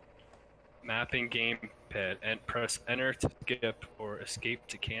 Mapping gamepad and press enter to skip or escape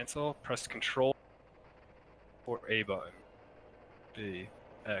to cancel. Press control or A button. B,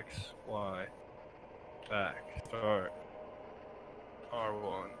 X, Y, back, start.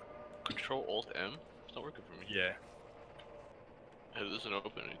 R1. Control Alt M? It's not working for me. Yeah. It doesn't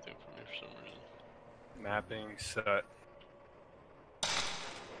open anything for me for some reason. Mapping set.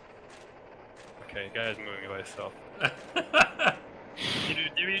 Okay, you guys moving by itself.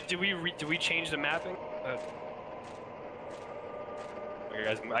 Did we change the mapping? Okay,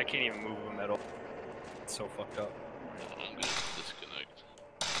 guys, I can't even move them at all. It's so fucked up. I'm gonna disconnect.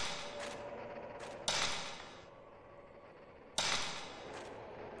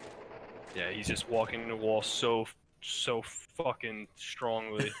 Yeah, he's just walking the wall so so fucking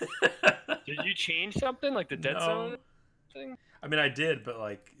strongly. Did you change something like the dead No. zone thing? I mean, I did, but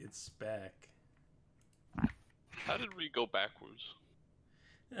like it's back. How did we go backwards?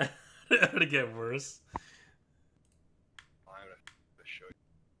 How did it get worse? I'm gonna show you.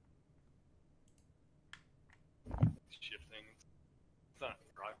 Shifting. It's not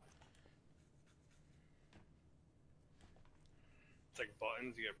right. It's like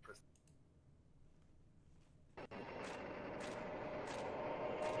buttons. You gotta press.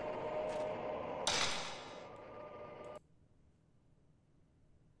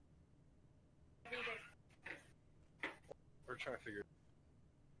 We're trying to figure.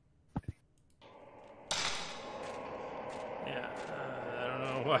 Yeah, I don't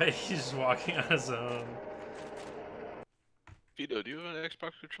know why he's just walking on his own. Vito, do you have an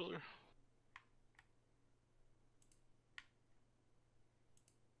Xbox controller?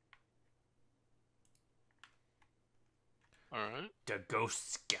 Alright. The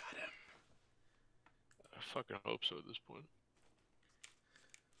ghosts got him. I fucking hope so at this point.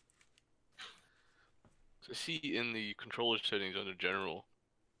 So see in the controller settings under general,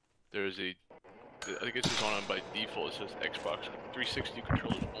 there's a, I guess it's on by default, it says Xbox 360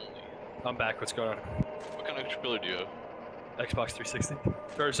 controllers only. I'm back. What's going on? What kind of controller do you have? Xbox 360.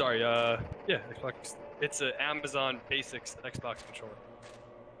 Or sorry, yeah, Xbox. It's an Amazon Basics Xbox controller.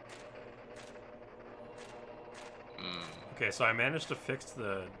 Okay, so I managed to fix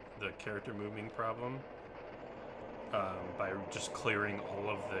the character moving problem by just clearing all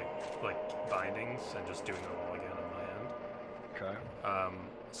of the bindings and just doing them all again on my end. Okay.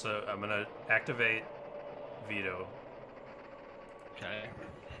 So I'm gonna activate Vito. Okay.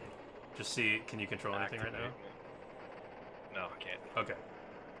 Just see, can you control anything right now? No, I can't. Okay.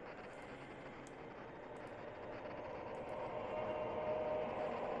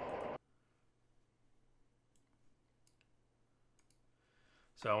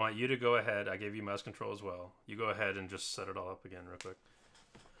 So I want you to go ahead. I gave you mouse control as well. You go ahead and just set it all up again real quick.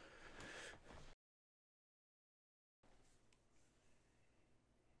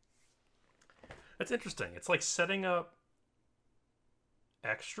 That's interesting. It's like setting up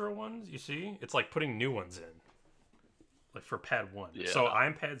extra ones, you see? It's like putting new ones in. Like for pad 1. Yeah. So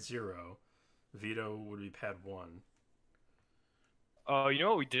I'm pad 0. Vito would be pad 1. Oh, you know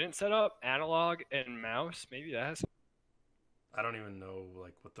what we didn't set up? Analog and mouse. Maybe that has. I don't even know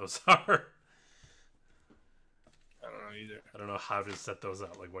like what those are. I don't know either. I don't know how to set those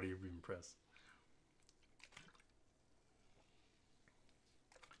up. Like, what do you even press?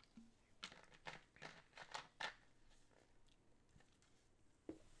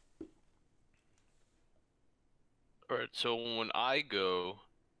 Alright, so when I go,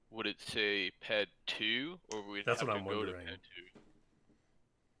 would it say pad 2, or would we That's have what to I'm go wondering. to pad 2?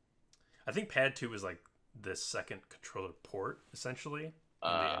 I think pad 2 is like the second controller port, essentially,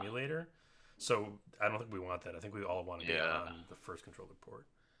 on the emulator. So I don't think we want that. I think we all want to be on the first controller port.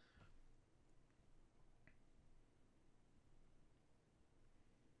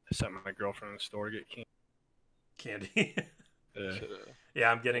 I sent my girlfriend in the store to get candy. Candy.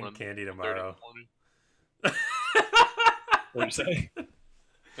 Yeah, I'm getting candy tomorrow. What'd you say?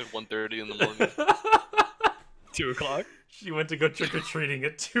 At 1:30 in the morning. 2 o'clock? She went to go trick-or-treating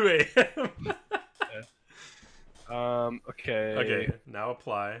at 2 a.m. Okay. Okay, now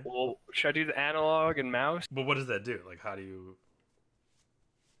apply. Well, should I do the analog and mouse? But what does that do? Like, how do you...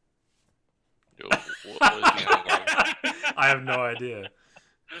 Yo, what is the analog? I have no idea.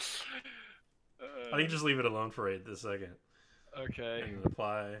 I think just leave it alone for right this second. Okay. And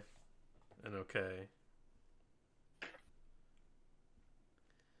apply. And okay.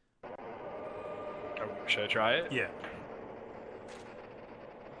 Should I try it? Yeah.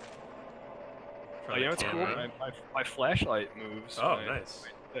 Oh, you know what's cool? My flashlight moves. Oh, my nice.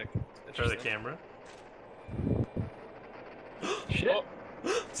 stick. Try the camera. Shit.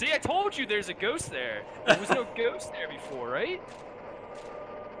 See, I told you there's a ghost there. There was no ghost there before, right?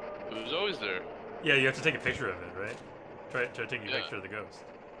 It was always there. Yeah, you have to take a picture of it, right? Try taking a picture of the ghost.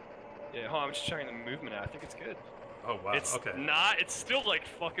 Yeah, hold on, I'm just checking the movement out. I think it's good. Oh, wow, It's okay. not, it's still like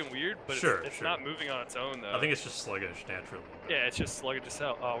fucking weird, but it's not moving on its own though. I think it's just sluggish naturally. But... Yeah, it's just sluggish as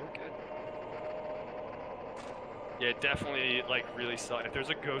hell. Oh, we're good. Yeah, it definitely like really sucks. If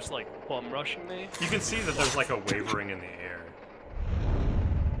there's a ghost like bum rushing me. You can see that there's like a wavering in the air.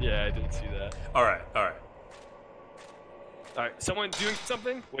 Yeah, I did see that. Alright. Alright, someone doing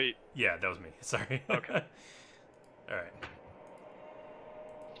something? Wait. Yeah, that was me. Sorry. Okay. Alright.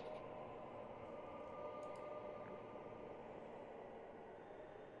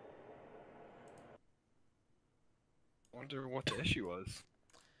 I wonder what the issue was.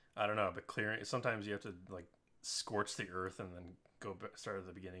 I don't know, but clearing... Sometimes you have to, like, scorch the earth and then start at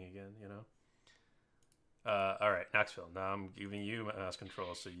the beginning again, you know? All right, Knoxville. Now I'm giving you mouse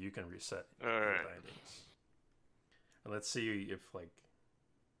control so you can reset All right. the bindings. And let's see if like.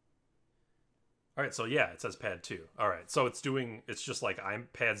 All right, so yeah, it says pad 2. All right, so it's just like I'm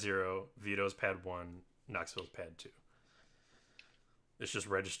pad 0, Vito's pad 1, Knoxville's pad 2. It's just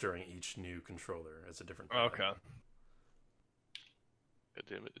registering each new controller as a different pad. Okay. God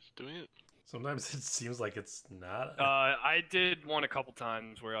damn it, it's doing it. Sometimes it seems like it's not. I did one a couple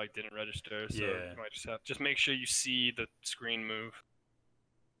times where I didn't register, so Yeah. you might just make sure you see the screen move.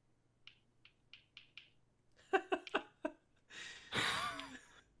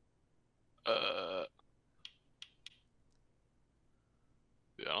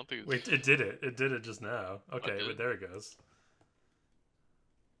 Yeah, I don't think it's... Wait, it did it. It did it just now. Okay, did. but there it goes.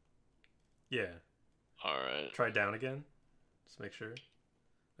 Yeah. Alright. Try down again. Just make sure.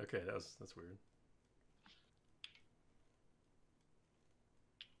 Okay, that's weird.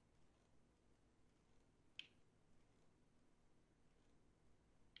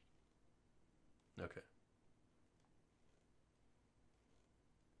 Okay.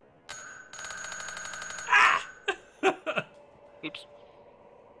 Oops.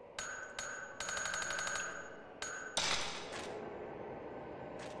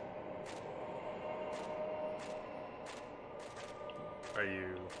 Are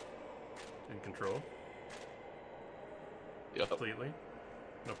you in control? Yep. Completely?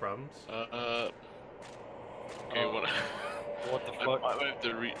 No problems? Okay, What the I fuck? might have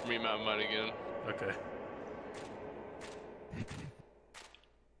to remount mine again. Okay.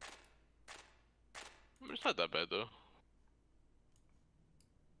 It's not that bad though.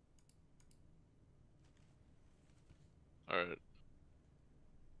 Alright.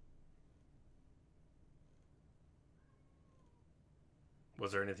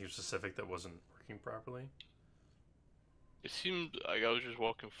 Was there anything specific that wasn't working properly? It seemed like I was just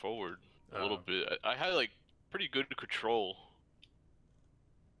walking forward a little Oh. bit. I had like pretty good control.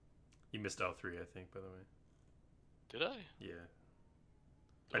 You missed L3, I think, by the way. Did I? Yeah.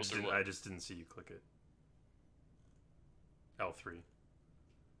 L3 what? I just didn't see you click it. L3.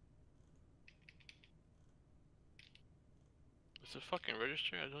 Is it fucking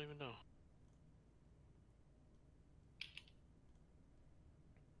register? I don't even know.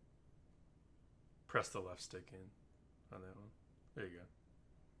 Press the left stick in on that one. There you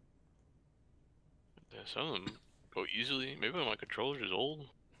Yeah, some of them go easily. Maybe my controller's just old.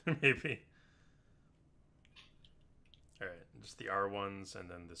 go. Maybe. Alright, just the R ones and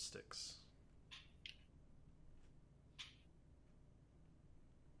then the sticks.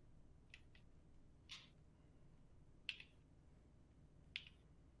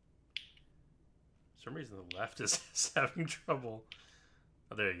 For some reason the left is having trouble.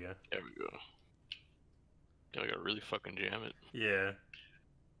 Oh, there you go. There we go. Yeah, I gotta really fucking jam it. Yeah.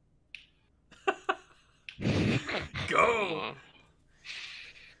 Go!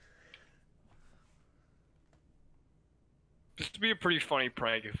 This would be a pretty funny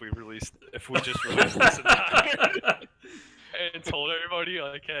prank if we just released this and told everybody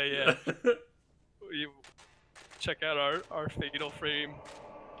like, hey, yeah, you check out our fatal frame.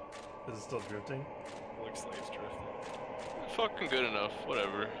 Is it still drifting? Looks like it's drifting. Fucking good enough.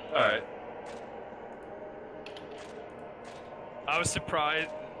 Whatever. Alright. I was surprised.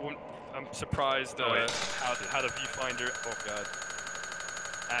 I'm surprised how the viewfinder, oh god,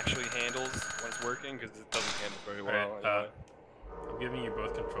 actually handles when it's working, because it doesn't handle very well. Alright, I'm giving you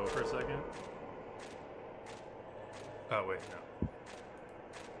both control for a second. Oh wait, no.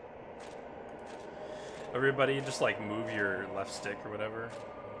 Everybody just like move your left stick or whatever,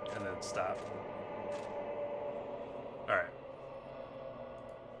 and then stop. Alright.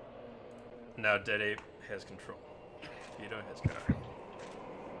 Now Dead Ape has control. Vito has control.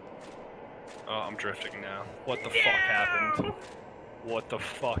 Oh, I'm drifting now. What the fuck happened? What the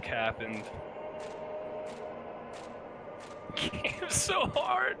fuck happened? It's so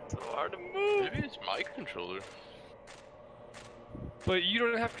hard to move. Maybe it's my controller. But you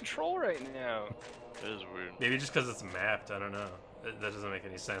don't have control right now. That is weird. Maybe just because it's mapped, I don't know. That doesn't make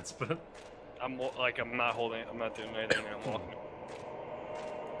any sense, but... I'm not doing anything, I'm walking.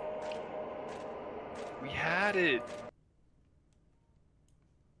 We had it!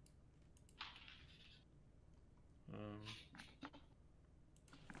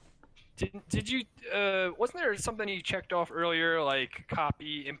 Did you, wasn't there something you checked off earlier, like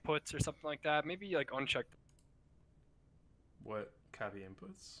copy inputs or something like that? Maybe like uncheck. What? Copy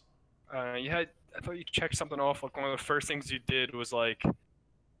inputs? I thought you checked something off, like one of the first things you did was like,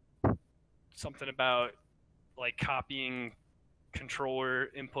 something about like copying controller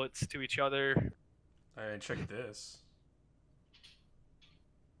inputs to each other. Alright, check this.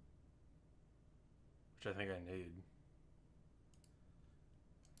 Which I think I need.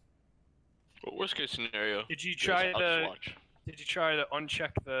 Well, worst case scenario. Did you is try I'll just watch. Did you try to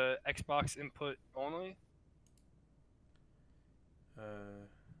uncheck the Xbox input only?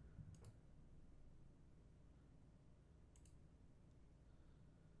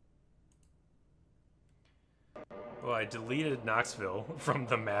 Well, I deleted Knoxville from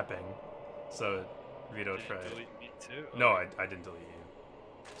the mapping, so Vito Did try you it. delete me too? No, I didn't delete you.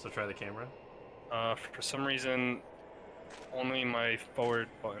 So try the camera. For some reason, only my forward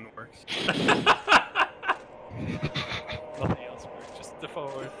button works. Nothing else works, just the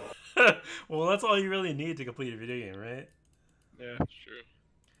forward. Well, that's all you really need to complete a video game, right? Yeah. Sure.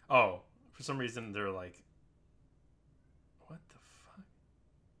 Oh, for some reason they're like, what the fuck?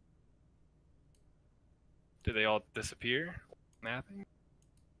 Do they all disappear? Mapping?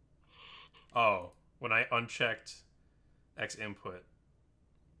 Oh, when I unchecked X input,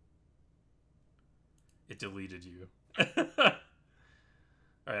 it deleted you. Alright,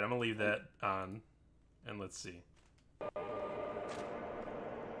 I'm gonna leave that on, and let's see.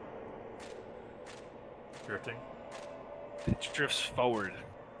 Drifting? It drifts forward.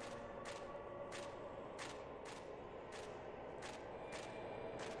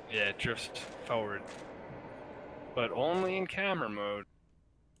 Yeah, it drifts forward. But only in camera mode.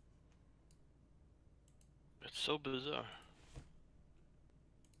 It's so bizarre.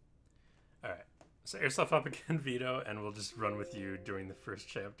 Alright, set yourself up again, Vito, and we'll just run with you during the first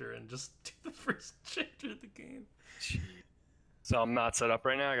chapter and just do the first chapter of the game. So I'm not set up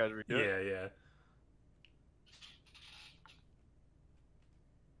right now, I gotta redo it. Yeah.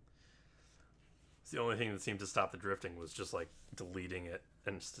 The only thing that seemed to stop the drifting was just like deleting it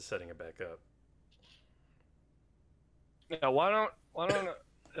and just setting it back up. Now why don't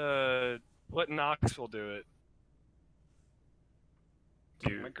let Knoxville do it?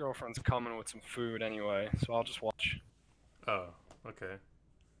 Dude. My girlfriend's coming with some food anyway, so I'll just watch. Oh, okay.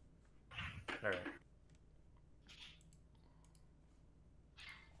 Alright.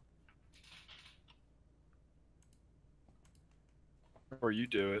 Or you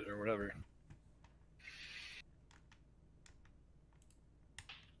do it, or whatever.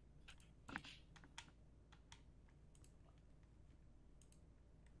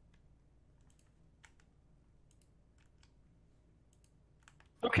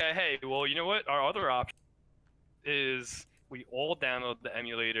 Okay, hey, well, you know what? Our other option is we all download the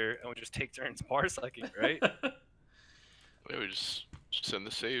emulator and we just take turns parseking, right? Wait, we just send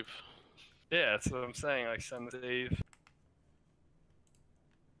the save. Yeah, that's what I'm saying. Like, send the save.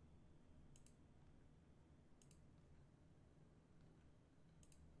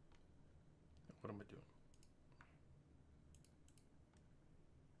 What am I doing?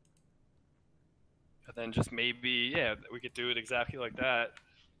 And then just maybe, yeah, we could do it exactly like that.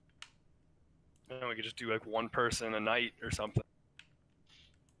 And then we could just do like one person a night or something.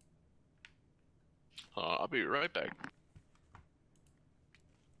 I'll be right back.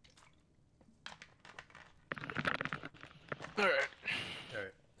 Alright.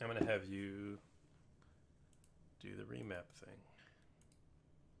 Alright, I'm gonna have you do the remap thing.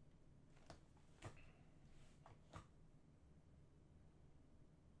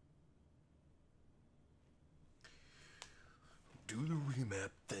 Do the remap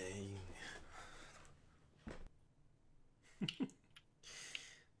thing.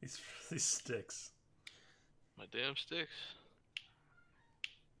 these sticks. My damn sticks.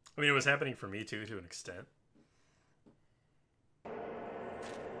 I mean, it was happening for me too, to an extent.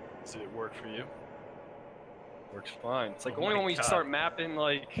 Does it work for you? Works fine. It's like Oh only my when we God. start mapping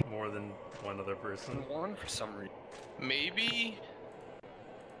like More than one other person. one for some reason. Maybe,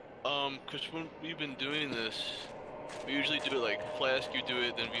 cause when we've been doing this, we usually do it like Flask, you do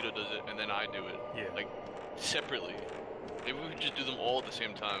it, then Vito does it, and then I do it. Yeah. Like, separately. Maybe we could just do them all at the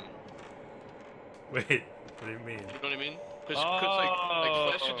same time. Wait, what do you mean? You know what I mean? Cause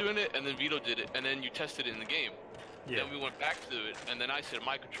like Flash was doing it, and then Vito did it, and then you tested it in the game. Yeah. Then we went back to do it, and then I set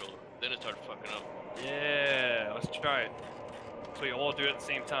my controller. Then it started fucking up. Yeah, let's try it. So we all do it at the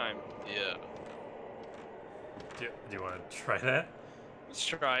same time. Yeah. Do you want to try that? Let's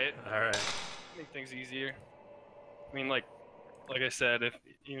try it. Alright. Make things easier. I mean, like I said,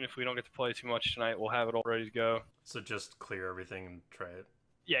 even if we don't get to play too much tonight, we'll have it all ready to go. So just clear everything and try it.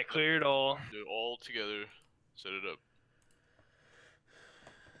 Yeah, clear it all. Do it all together. Set it up.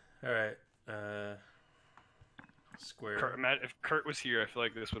 Alright. Square. Kurt, if Kurt was here, I feel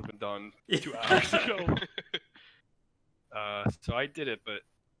like this would have been done 2 hours ago. So I did it, but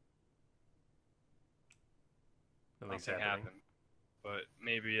Nothing's nothing happening. happened. But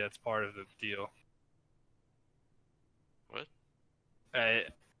maybe that's part of the deal. What? I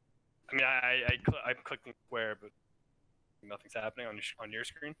mean, I'm clicking square, but nothing's happening on your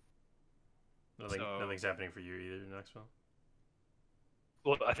screen. Nothing's happening for you either, Knoxville.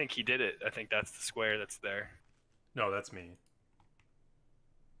 Well, I think he did it. I think that's the square that's there. No, that's me.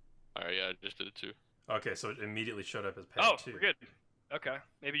 Alright, yeah, I just did it too. Okay, so it immediately showed up as pad Oh, 2. we're good. Okay,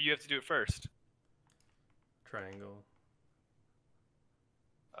 maybe you have to do it first. Triangle.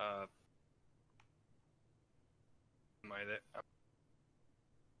 Am I there? I'm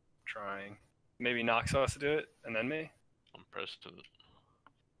trying. Maybe Knox has to do it, and then me? I'm pressing it.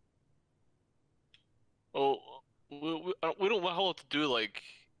 Oh, we don't have to do like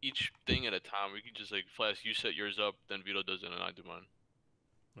each thing at a time. We can just like Flash, you set yours up, then Vito does it, and I do mine.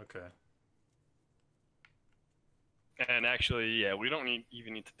 Okay. And actually, yeah, we don't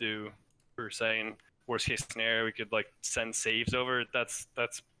even need to do. We were saying worst case scenario, we could like send saves over. That's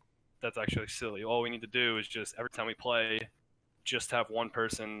actually silly. All we need to do is just every time we play, just have one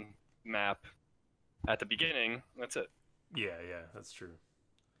person map at the beginning. That's it. Yeah, that's true.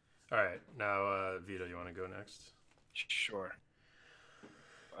 All right, now Vito, you want to go next? Sure.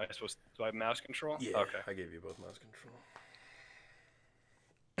 Do I have mouse control? Yeah. Okay. I gave you both mouse control.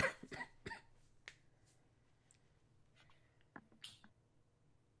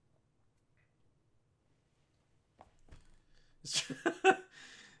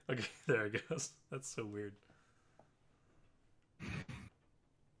 Okay, there it goes. That's so weird.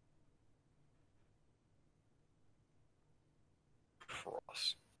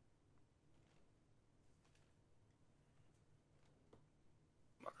 Cross.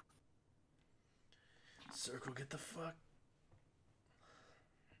 Circle, get the fuck.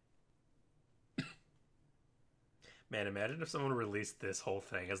 Man, imagine if someone released this whole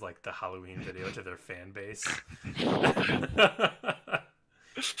thing as like the Halloween video to their fan base. Yeah.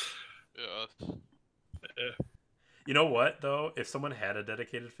 You know what though? If someone had a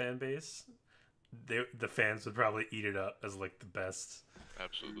dedicated fan base, the fans would probably eat it up as like the best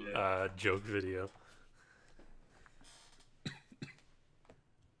Absolutely. joke video.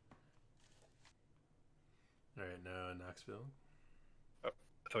 All right, now Knoxville. I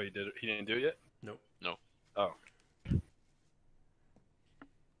thought he did it. He didn't do it yet? Nope. No. Oh.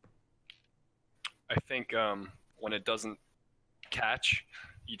 I think when it doesn't catch,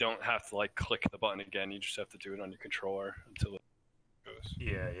 you don't have to like click the button again. You just have to do it on your controller until it goes.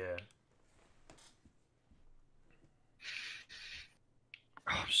 Yeah.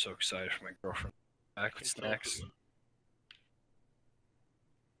 Oh, I'm so excited for my girlfriend. Back with snacks.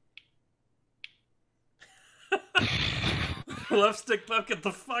 Left stick left, get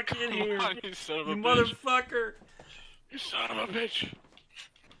the fuck in here. Come on, you son of a You bitch. motherfucker. You son of a bitch.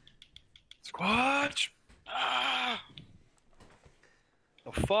 Squatch! Ah!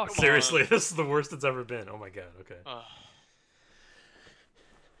 Oh fuck! Seriously, this is the worst it's ever been. Oh my god, okay.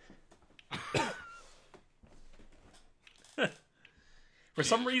 For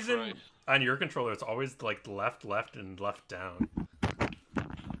some Jesus reason, Christ. on your controller, it's always like left, and left down.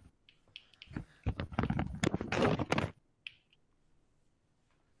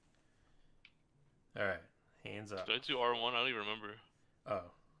 Alright, hands up. Did I do R1? I don't even remember.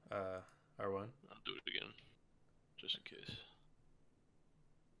 Oh, R1. I'll do it again. Just in case.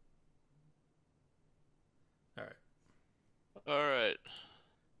 Alright. Alright.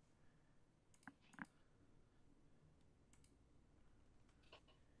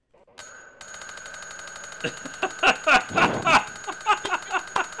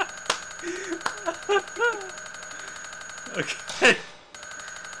 Okay.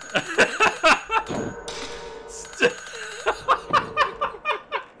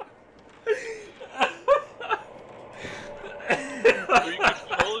 Three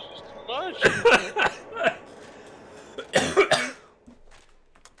controllers is too much.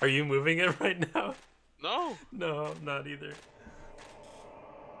 Are you moving it right now? No. No, I'm not either.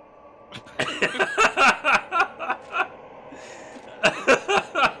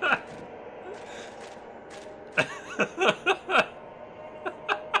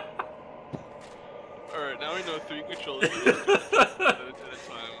 Alright, now we know 3 controllers at a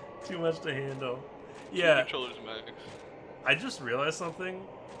time. Too much to handle. 2 Yeah, controllers max. I just realized something.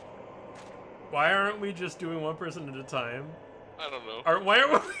 Why aren't we just doing one person at a time? I don't know. Why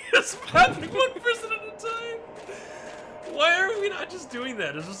aren't we just spamming one person at a time? Why are we not just doing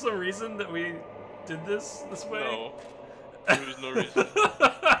that? Is there some reason that we did this way? No. There's no reason.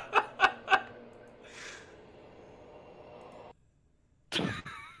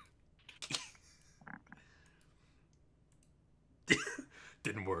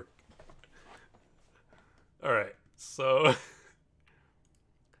 Didn't work. Alright, so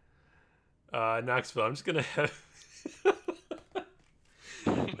Knoxville, I'm just gonna have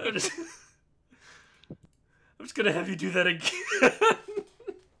I'm just gonna have you do that again.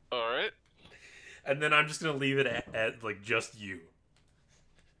 Alright. And then I'm just gonna leave it at like just you.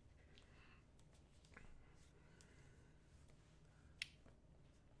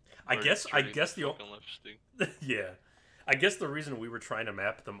 I guess the left stick. yeah. I guess the reason we were trying to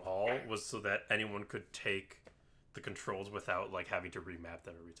map them all was so that anyone could take the controls without like having to remap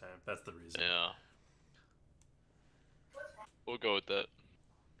them every time. That's the reason. Yeah. We'll go with that.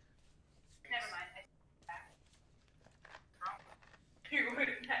 Never mind. You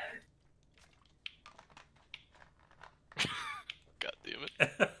wouldn't have. God damn it.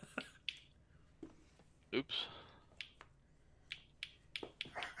 Oops.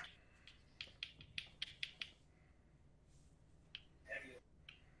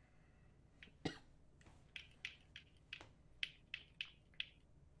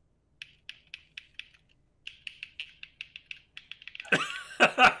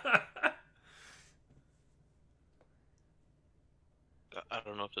 I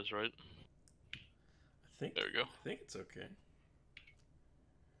don't know if that's right. There we go. I think it's okay.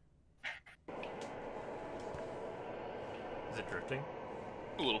 Is it drifting?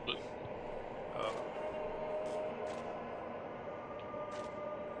 A little bit. Oh.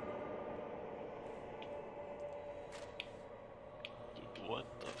 Dude,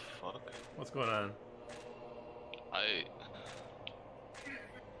 what the fuck? What's going on? I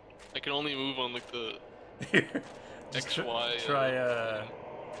can only move on like the Here. X, Y.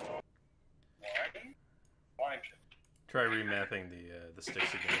 Try remapping the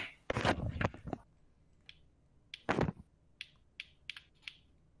sticks again.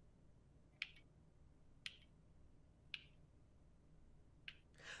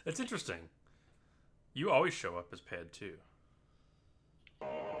 That's interesting. You always show up as pad 2.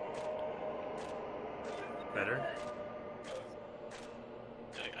 Better?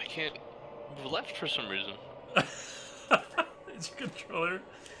 I can't move left for some reason. It's your controller.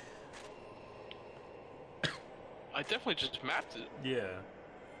 I definitely just mapped it. Yeah.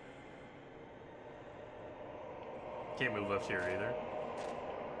 Can't move left here either.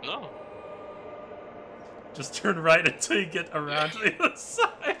 No. Just turn right until you get around to the other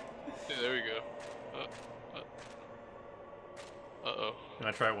side. Yeah, there we go. Uh-oh. Can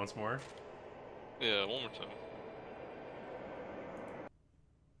I try it once more? Yeah, one more time.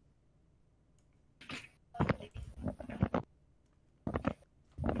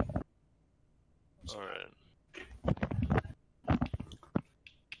 Alright.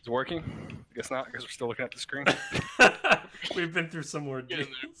 Is it working? I guess not. I guess we're still looking at the screen. We've been through some more Get in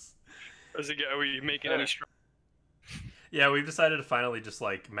deals. Are we making any strides? Yeah, we've decided to finally just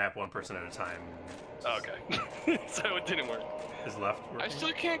like map one person at a time. Oh, okay. So it didn't work. Is left working? I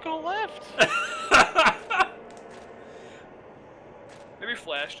still can't go left! Maybe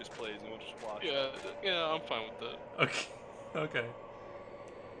Flash just plays and we'll just watch. Yeah, I'm fine with that. Okay. Okay.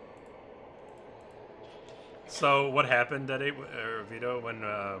 So what happened at Vito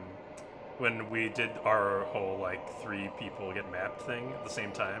when we did our whole like 3 people get mapped thing at the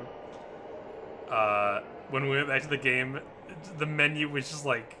same time? When we went back to the game, the menu was just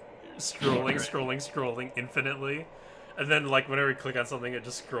like scrolling infinitely, and then like whenever we click on something, it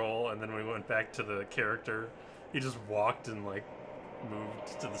just scroll, and then we went back to the character. He just walked and like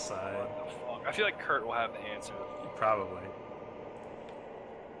moved to the side. What the fuck? I feel like Kurt will have the answer. Probably.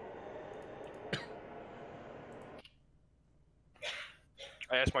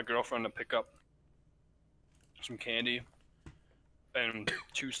 I asked my girlfriend to pick up some candy and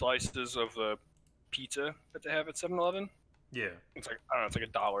 2 slices of the pizza that they have at 7-Eleven. Yeah. It's like, I don't know, it's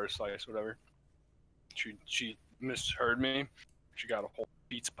like $1 a slice, whatever. She misheard me. She got a whole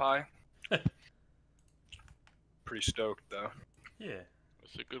pizza pie. Pretty stoked though. Yeah.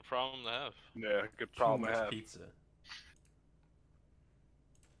 It's a good problem to have. Yeah, good problem Too to much have. pizza.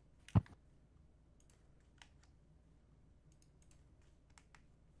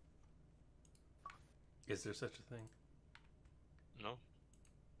 Is there such a thing? No?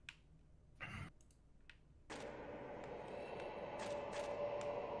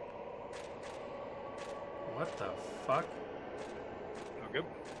 What the fuck? No good.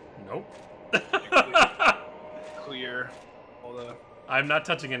 Nope. Clear all the. I'm not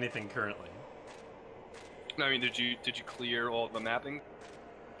touching anything currently. No, I mean, did you clear all the mapping?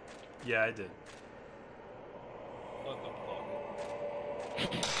 Yeah, I did. What the fuck?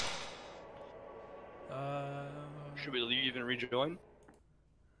 Should we leave and rejoin?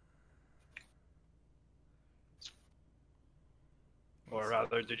 Or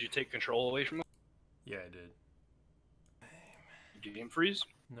rather, did you take control away from them? Yeah, I did. Game freeze?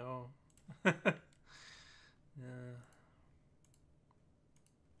 No. Yeah.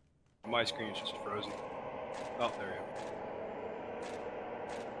 My screen's just frozen. Oh, there we go.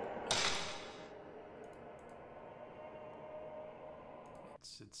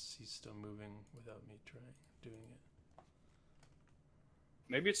 He's still moving without me doing it.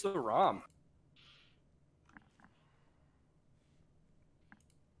 Maybe it's the ROM.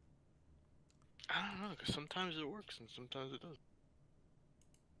 I don't know, because sometimes it works and sometimes it doesn't.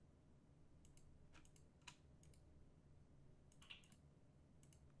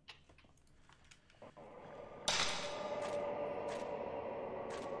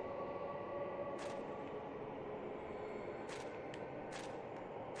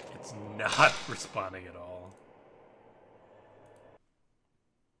 It's not responding at all.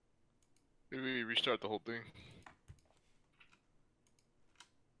 Maybe we restart the whole thing.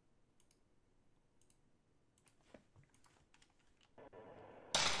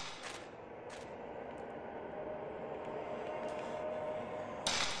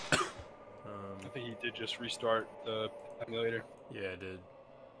 I think he did just restart the emulator. Yeah, I did.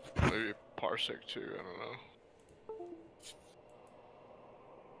 Maybe parsec too, I don't know.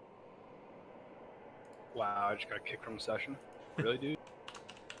 Wow, I just got kicked from the session. Really, dude?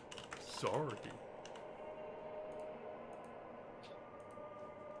 Sorry.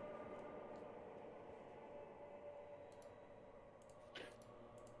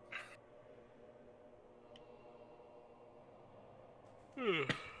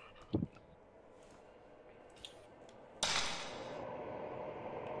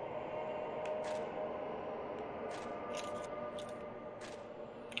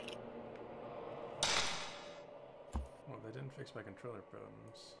 Well, they didn't fix my controller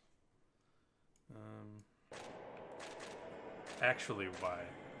problems. Actually, why?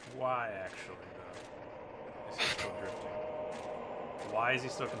 Why actually, though? Is he still drifting? Why is he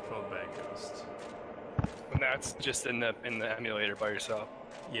still controlled by a ghost? And that's just in the emulator by yourself.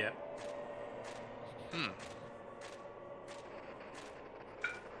 Yeah.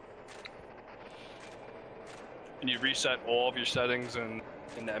 And you reset all of your settings in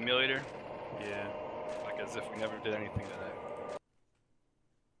the emulator, Yeah. like as if we never did anything today.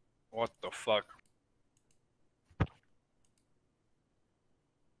 What the fuck?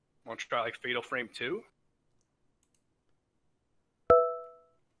 Want to try like Fatal Frame 2?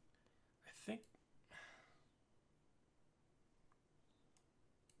 I think.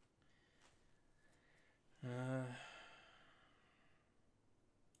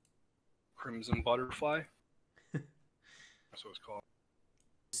 Crimson Butterfly? That's what it's called.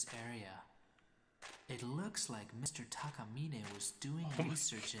 This area. It looks like Mr. Takamine was doing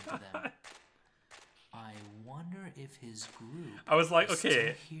research into them. I wonder if his group. I was like, is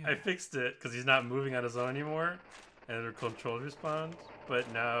okay, still here. I fixed it because he's not moving on his own anymore, and the controls respond.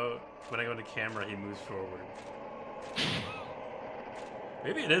 But now, when I go into camera, he moves forward.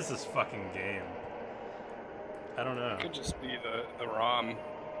 Maybe it is this fucking game. I don't know. It could just be the ROM.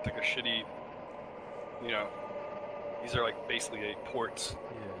 It's like a shitty, you know, these are like basically ports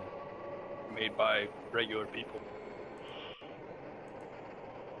Yeah. made by regular people.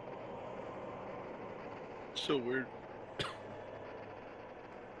 So weird. It's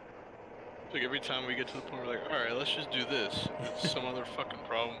like every time we get to the point we're like, alright, let's just do this. It's some other fucking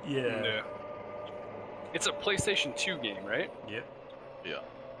problem. Yeah. It's a PlayStation 2 game, right? Yep. Yeah.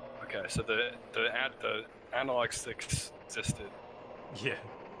 Okay, so the analog sticks existed. Yeah.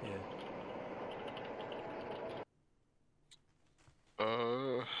 Yeah.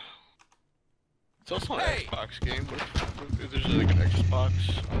 It's also an Xbox game. If there's like an Xbox,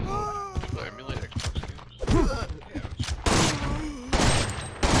 people emulate Xbox games.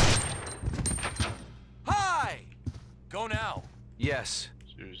 Hi! Go now. Yes.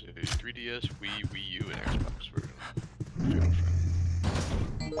 So there's a 3DS, Wii U, and Xbox version.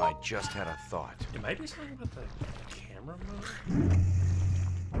 I just had a thought. It might be something about the camera mode.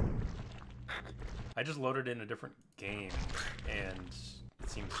 I just loaded in a different game, and it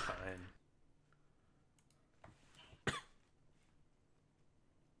seems fine.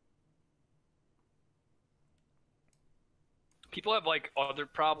 People have like other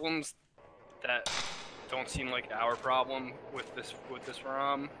problems that don't seem like our problem with this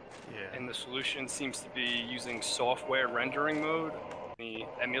ROM. Yeah. And the solution seems to be using software rendering mode, the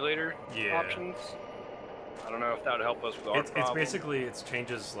emulator options. I don't know if that would help us with our problem. It's basically, it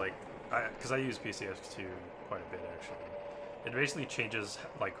changes like, because I use PCS2 quite a bit actually. It basically changes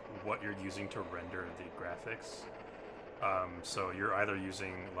like what you're using to render the graphics. So you're either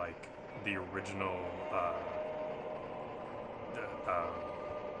using like the original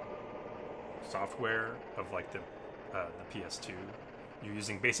software of like the PS2. You're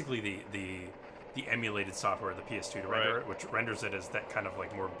using basically the the emulated software of the PS2 to render it, which renders it as that kind of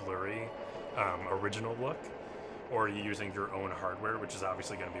like more blurry original look, or you're using your own hardware, which is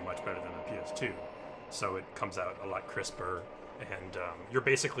obviously going to be much better than a PS2, so it comes out a lot crisper, and you're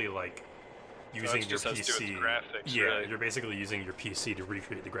basically like using your PC. Graphics, yeah, really. you're basically using your PC to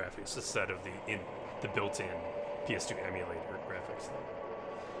recreate the graphics instead of the built-in PS2 emulator graphics thing.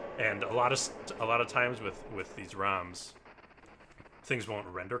 And a lot of times with these ROMs, things won't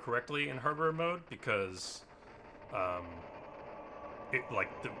render correctly in hardware mode because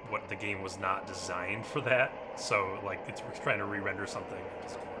what the game was not designed for that. So like it's trying to re-render something that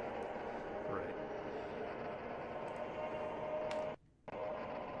doesn't work. Right.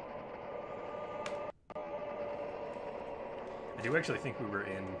 I do actually think we were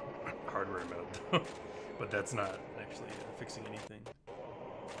in hardware mode though, but that's not actually fixing anything.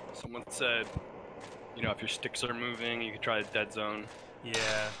 Someone said, you know, if your sticks are moving, you could try the dead zone.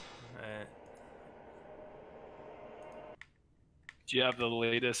 Yeah. Do you have the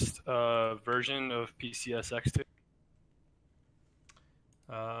latest version of PCS X2?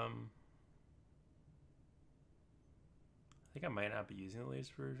 I think I might not be using the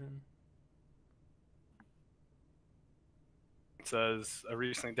latest version. It says, I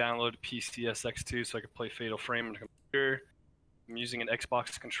recently downloaded PCS X2 so I could play Fatal Frame on the computer. I'm using an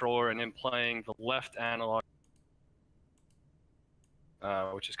Xbox controller and then playing the left analog,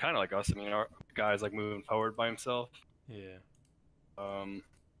 which is kind of like us. I mean, our guy's like moving forward by himself. Yeah. I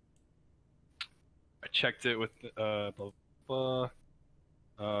checked it with blah, blah,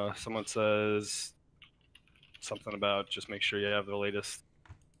 blah. Someone says something about just make sure you have the latest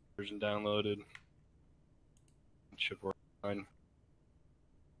version downloaded. It should work fine.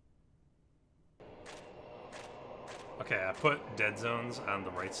 Okay, I put dead zones on the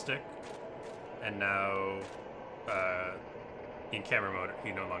right stick, and now in camera mode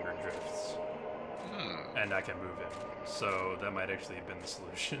he no longer drifts. And I can move him. So that might actually have been the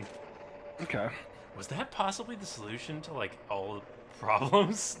solution. Okay. Was that possibly the solution to like all the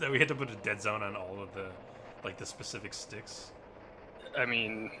problems that we had to put a dead zone on all of the specific sticks? I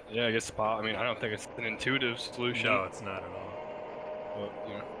mean, yeah, I guess. I mean, I don't think it's an intuitive solution. No, it's not at all. But,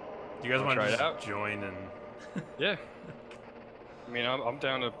 you know, Do you guys want to try it just out? join and? Yeah. I mean, I'm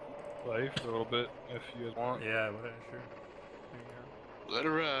down to play for a little bit if you guys want. Yeah, whatever. Sure. Let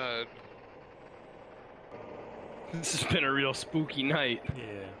her ride. This has been a real spooky night.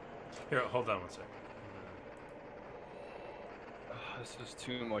 Yeah. Here, hold on one second. This is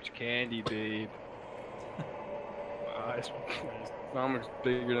too much candy, babe. My stomach's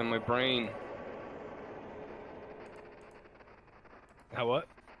bigger than my brain. How what?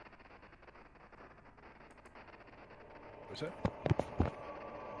 What's that?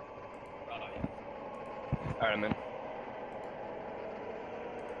 Alright, I'm in.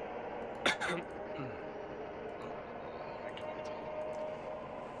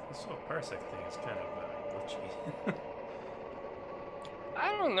 This whole parsec thing is kind of glitchy.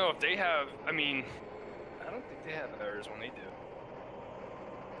 I don't know if they have. I mean, I don't think they have errors when they do.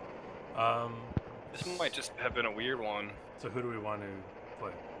 This might just have been a weird one. So who do we want to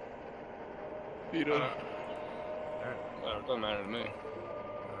play? Peter. Alright. It doesn't matter to me.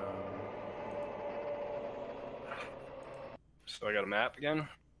 So I got a map again?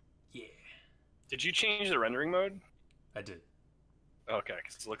 Yeah. Did you change the rendering mode? I did. Okay,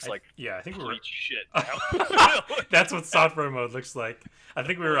 because it looks like Yeah, I think we were. complete shit now. That's what software mode looks like. I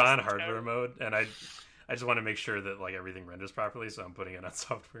think we were on It's hardware terrible. mode, and I just want to make sure that like everything renders properly, so I'm putting it on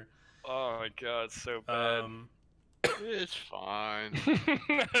software. Oh my god, it's so bad. It's fine.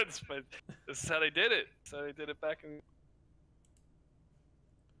 That's fine. This is how they did it. This is how they did it back in.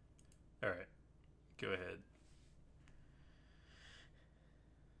 All right, go ahead.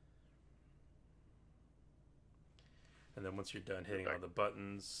 And then once you're done hitting all the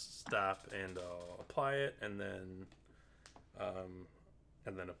buttons, stop and I'll apply it, and then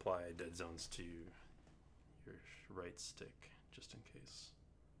apply dead zones to your right stick, just in case.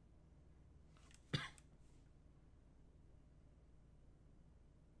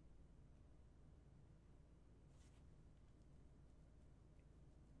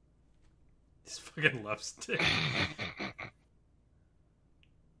 This fucking left stick.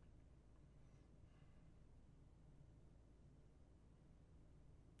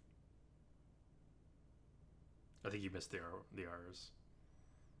 I think you missed the R's.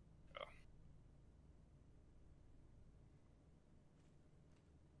 Oh.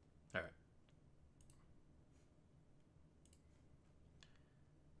 All right.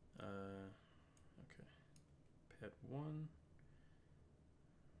 Okay. Pet 1.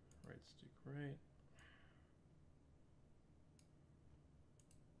 Right stick right.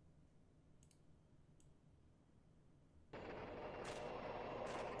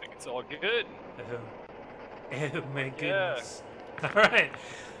 It's all good. Oh my goodness. Alright.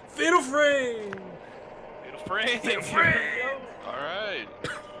 Fatal frame! Fatal frame. Fatal frame! Alright.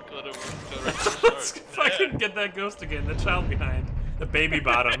 Let's fucking get that ghost again. The child behind. The baby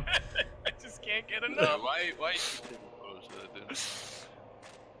bottom. I just can't get Yeah, enough. why photos of that,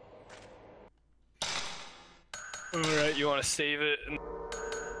 dude? Alright, you want to save it and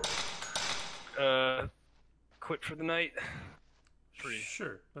quit for the night?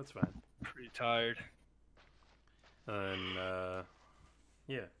 Sure, that's fine. Pretty tired. And,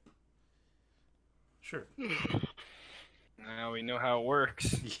 yeah. Sure. Now we know how it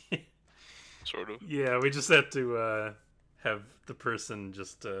works. Sort of. Yeah, we just have to, have the person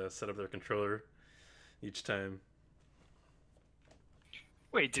just, set up their controller each time.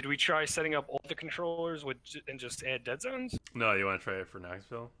 Wait, did we try setting up all the controllers with and just add dead zones? No, you want to try it for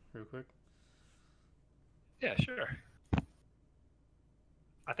Knoxville real quick? Yeah, sure.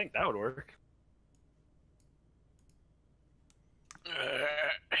 I think that would work.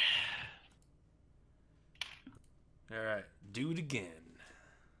 Alright, do it again.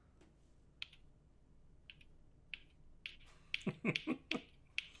 God,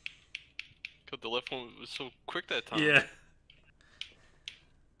 the left one was so quick that time. Yeah.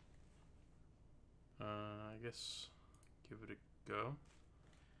 I guess give it a go.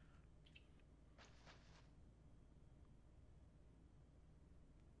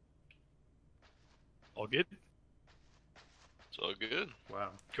 All good? It's all good. Wow.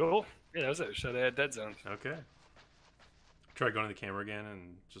 Cool. Yeah, that was it. Should have had dead zones. Okay. Try going to the camera again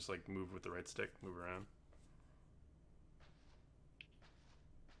and just like move with the right stick, move around.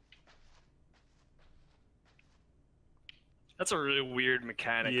 That's a really weird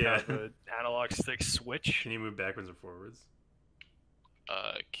mechanic. Yeah. How the analog stick switch. Can you move backwards and forwards?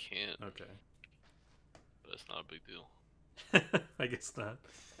 I can't, Okay. but it's not a big deal. I guess not.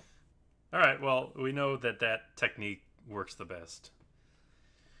 Alright, well, we know that that technique works the best.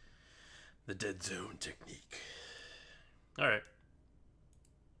 The dead zone technique. Alright.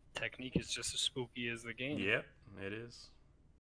 Technique is just as spooky as the game. Yep, it is.